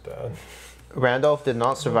agreed was bad. Randolph did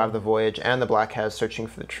not survive the voyage, and the Black Cat is searching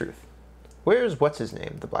for the truth. Where's what's his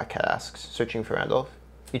name? The Black Cat asks, searching for Randolph.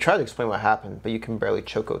 You try to explain what happened, but you can barely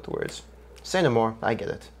choke out the words. Say no more, I get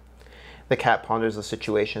it. The cat ponders the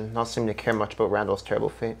situation, not seeming to care much about Randolph's terrible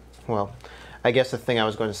fate. Well, I guess the thing I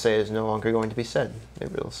was going to say is no longer going to be said, it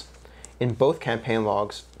riddles. In both campaign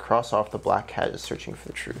logs, cross off the Black Cat is searching for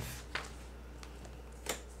the truth.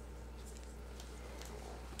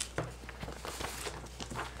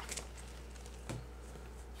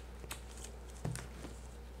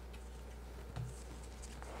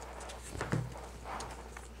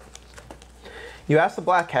 You ask the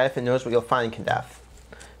Black Cat if it knows what you'll find in Kadath.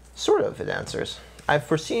 Sort of, it answers. I've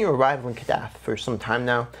foreseen your arrival in Kadath for some time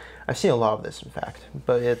now. I've seen a lot of this, in fact.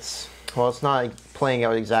 But it's not playing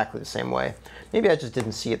out exactly the same way. Maybe I just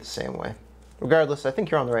didn't see it the same way. Regardless, I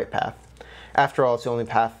think you're on the right path. After all, it's the only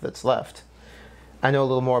path that's left. I know a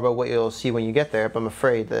little more about what you'll see when you get there, but I'm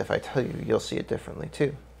afraid that if I tell you, you'll see it differently,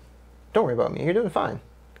 too. Don't worry about me, you're doing fine.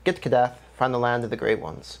 Get to Kadath, find the land of the Great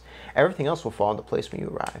Ones. Everything else will fall into place when you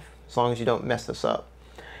arrive, as long as you don't mess this up.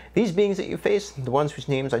 These beings that you face, the ones whose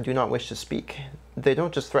names I do not wish to speak, they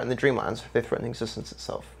don't just threaten the dreamlands, they threaten existence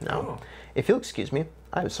itself. Now, if you'll excuse me,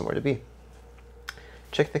 I have somewhere to be.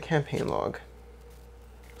 Check the campaign log.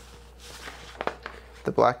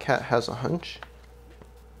 The black cat has a hunch.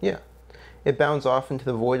 Yeah. It bounds off into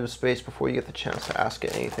the void of space before you get the chance to ask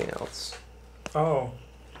it anything else. Oh.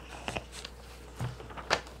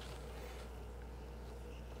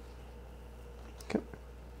 Okay.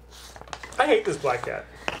 I hate this black cat.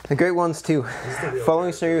 The great ones too.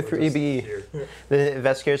 Following scenario 3B, Here. the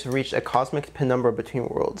investigators have reached a cosmic penumbra between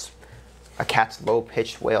worlds. A cat's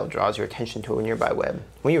low-pitched wail draws your attention to a nearby web.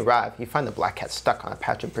 When you arrive, you find the black cat stuck on a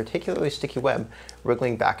patch of particularly sticky web,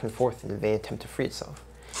 wriggling back and forth in a vain attempt to free itself.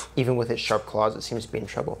 Even with its sharp claws, it seems to be in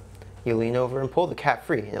trouble. You lean over and pull the cat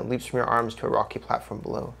free, and it leaps from your arms to a rocky platform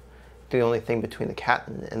below. The only thing between the cat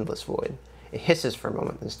and the endless void. It hisses for a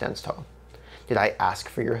moment, then stands tall. Did I ask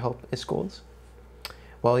for your help? It scolds.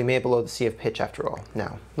 Well, you made below the sea of pitch after all.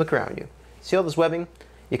 Now, look around you. See all this webbing?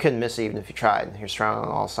 You couldn't miss it even if you tried. You're surrounded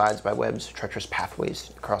on all sides by webs, treacherous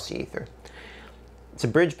pathways across the ether. It's a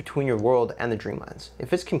bridge between your world and the dreamlands.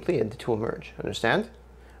 If it's completed, the two will merge. Understand?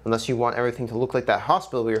 Unless you want everything to look like that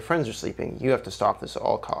hospital where your friends are sleeping, you have to stop this at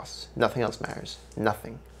all costs. Nothing else matters.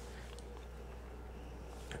 Nothing.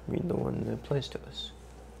 Read the one that applies to us.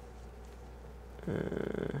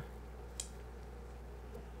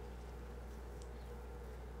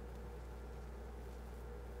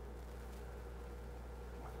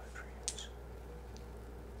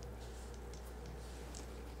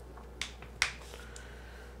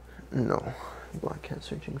 No. Black cat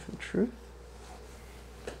searching for truth.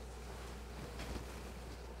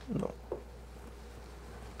 No.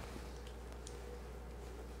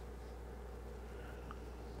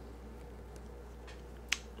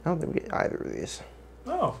 I don't think we get either of these.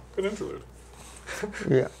 Oh, good interlude.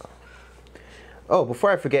 Yeah. Oh, before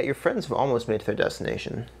I forget, your friends have almost made it to their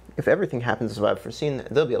destination. If everything happens as I've foreseen,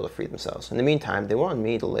 they'll be able to free themselves. In the meantime, they wanted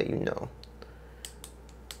me to let you know.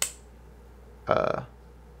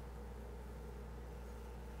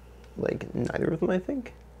 Like, neither of them, I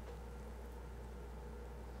think?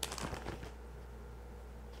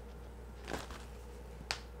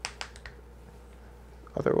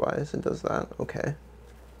 Otherwise, it does that. Okay.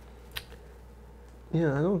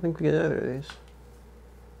 Yeah, I don't think we get either of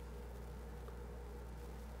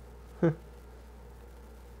these.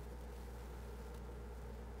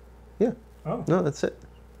 Yeah. Oh. No, that's it.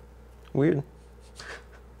 Weird.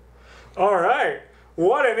 All right.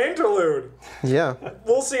 What an interlude. Yeah.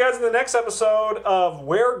 We'll see you guys in the next episode of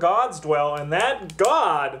Where Gods Dwell. And that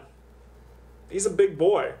god, he's a big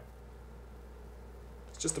boy.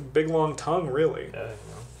 It's just a big long tongue, really. Yeah,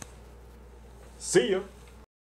 See ya.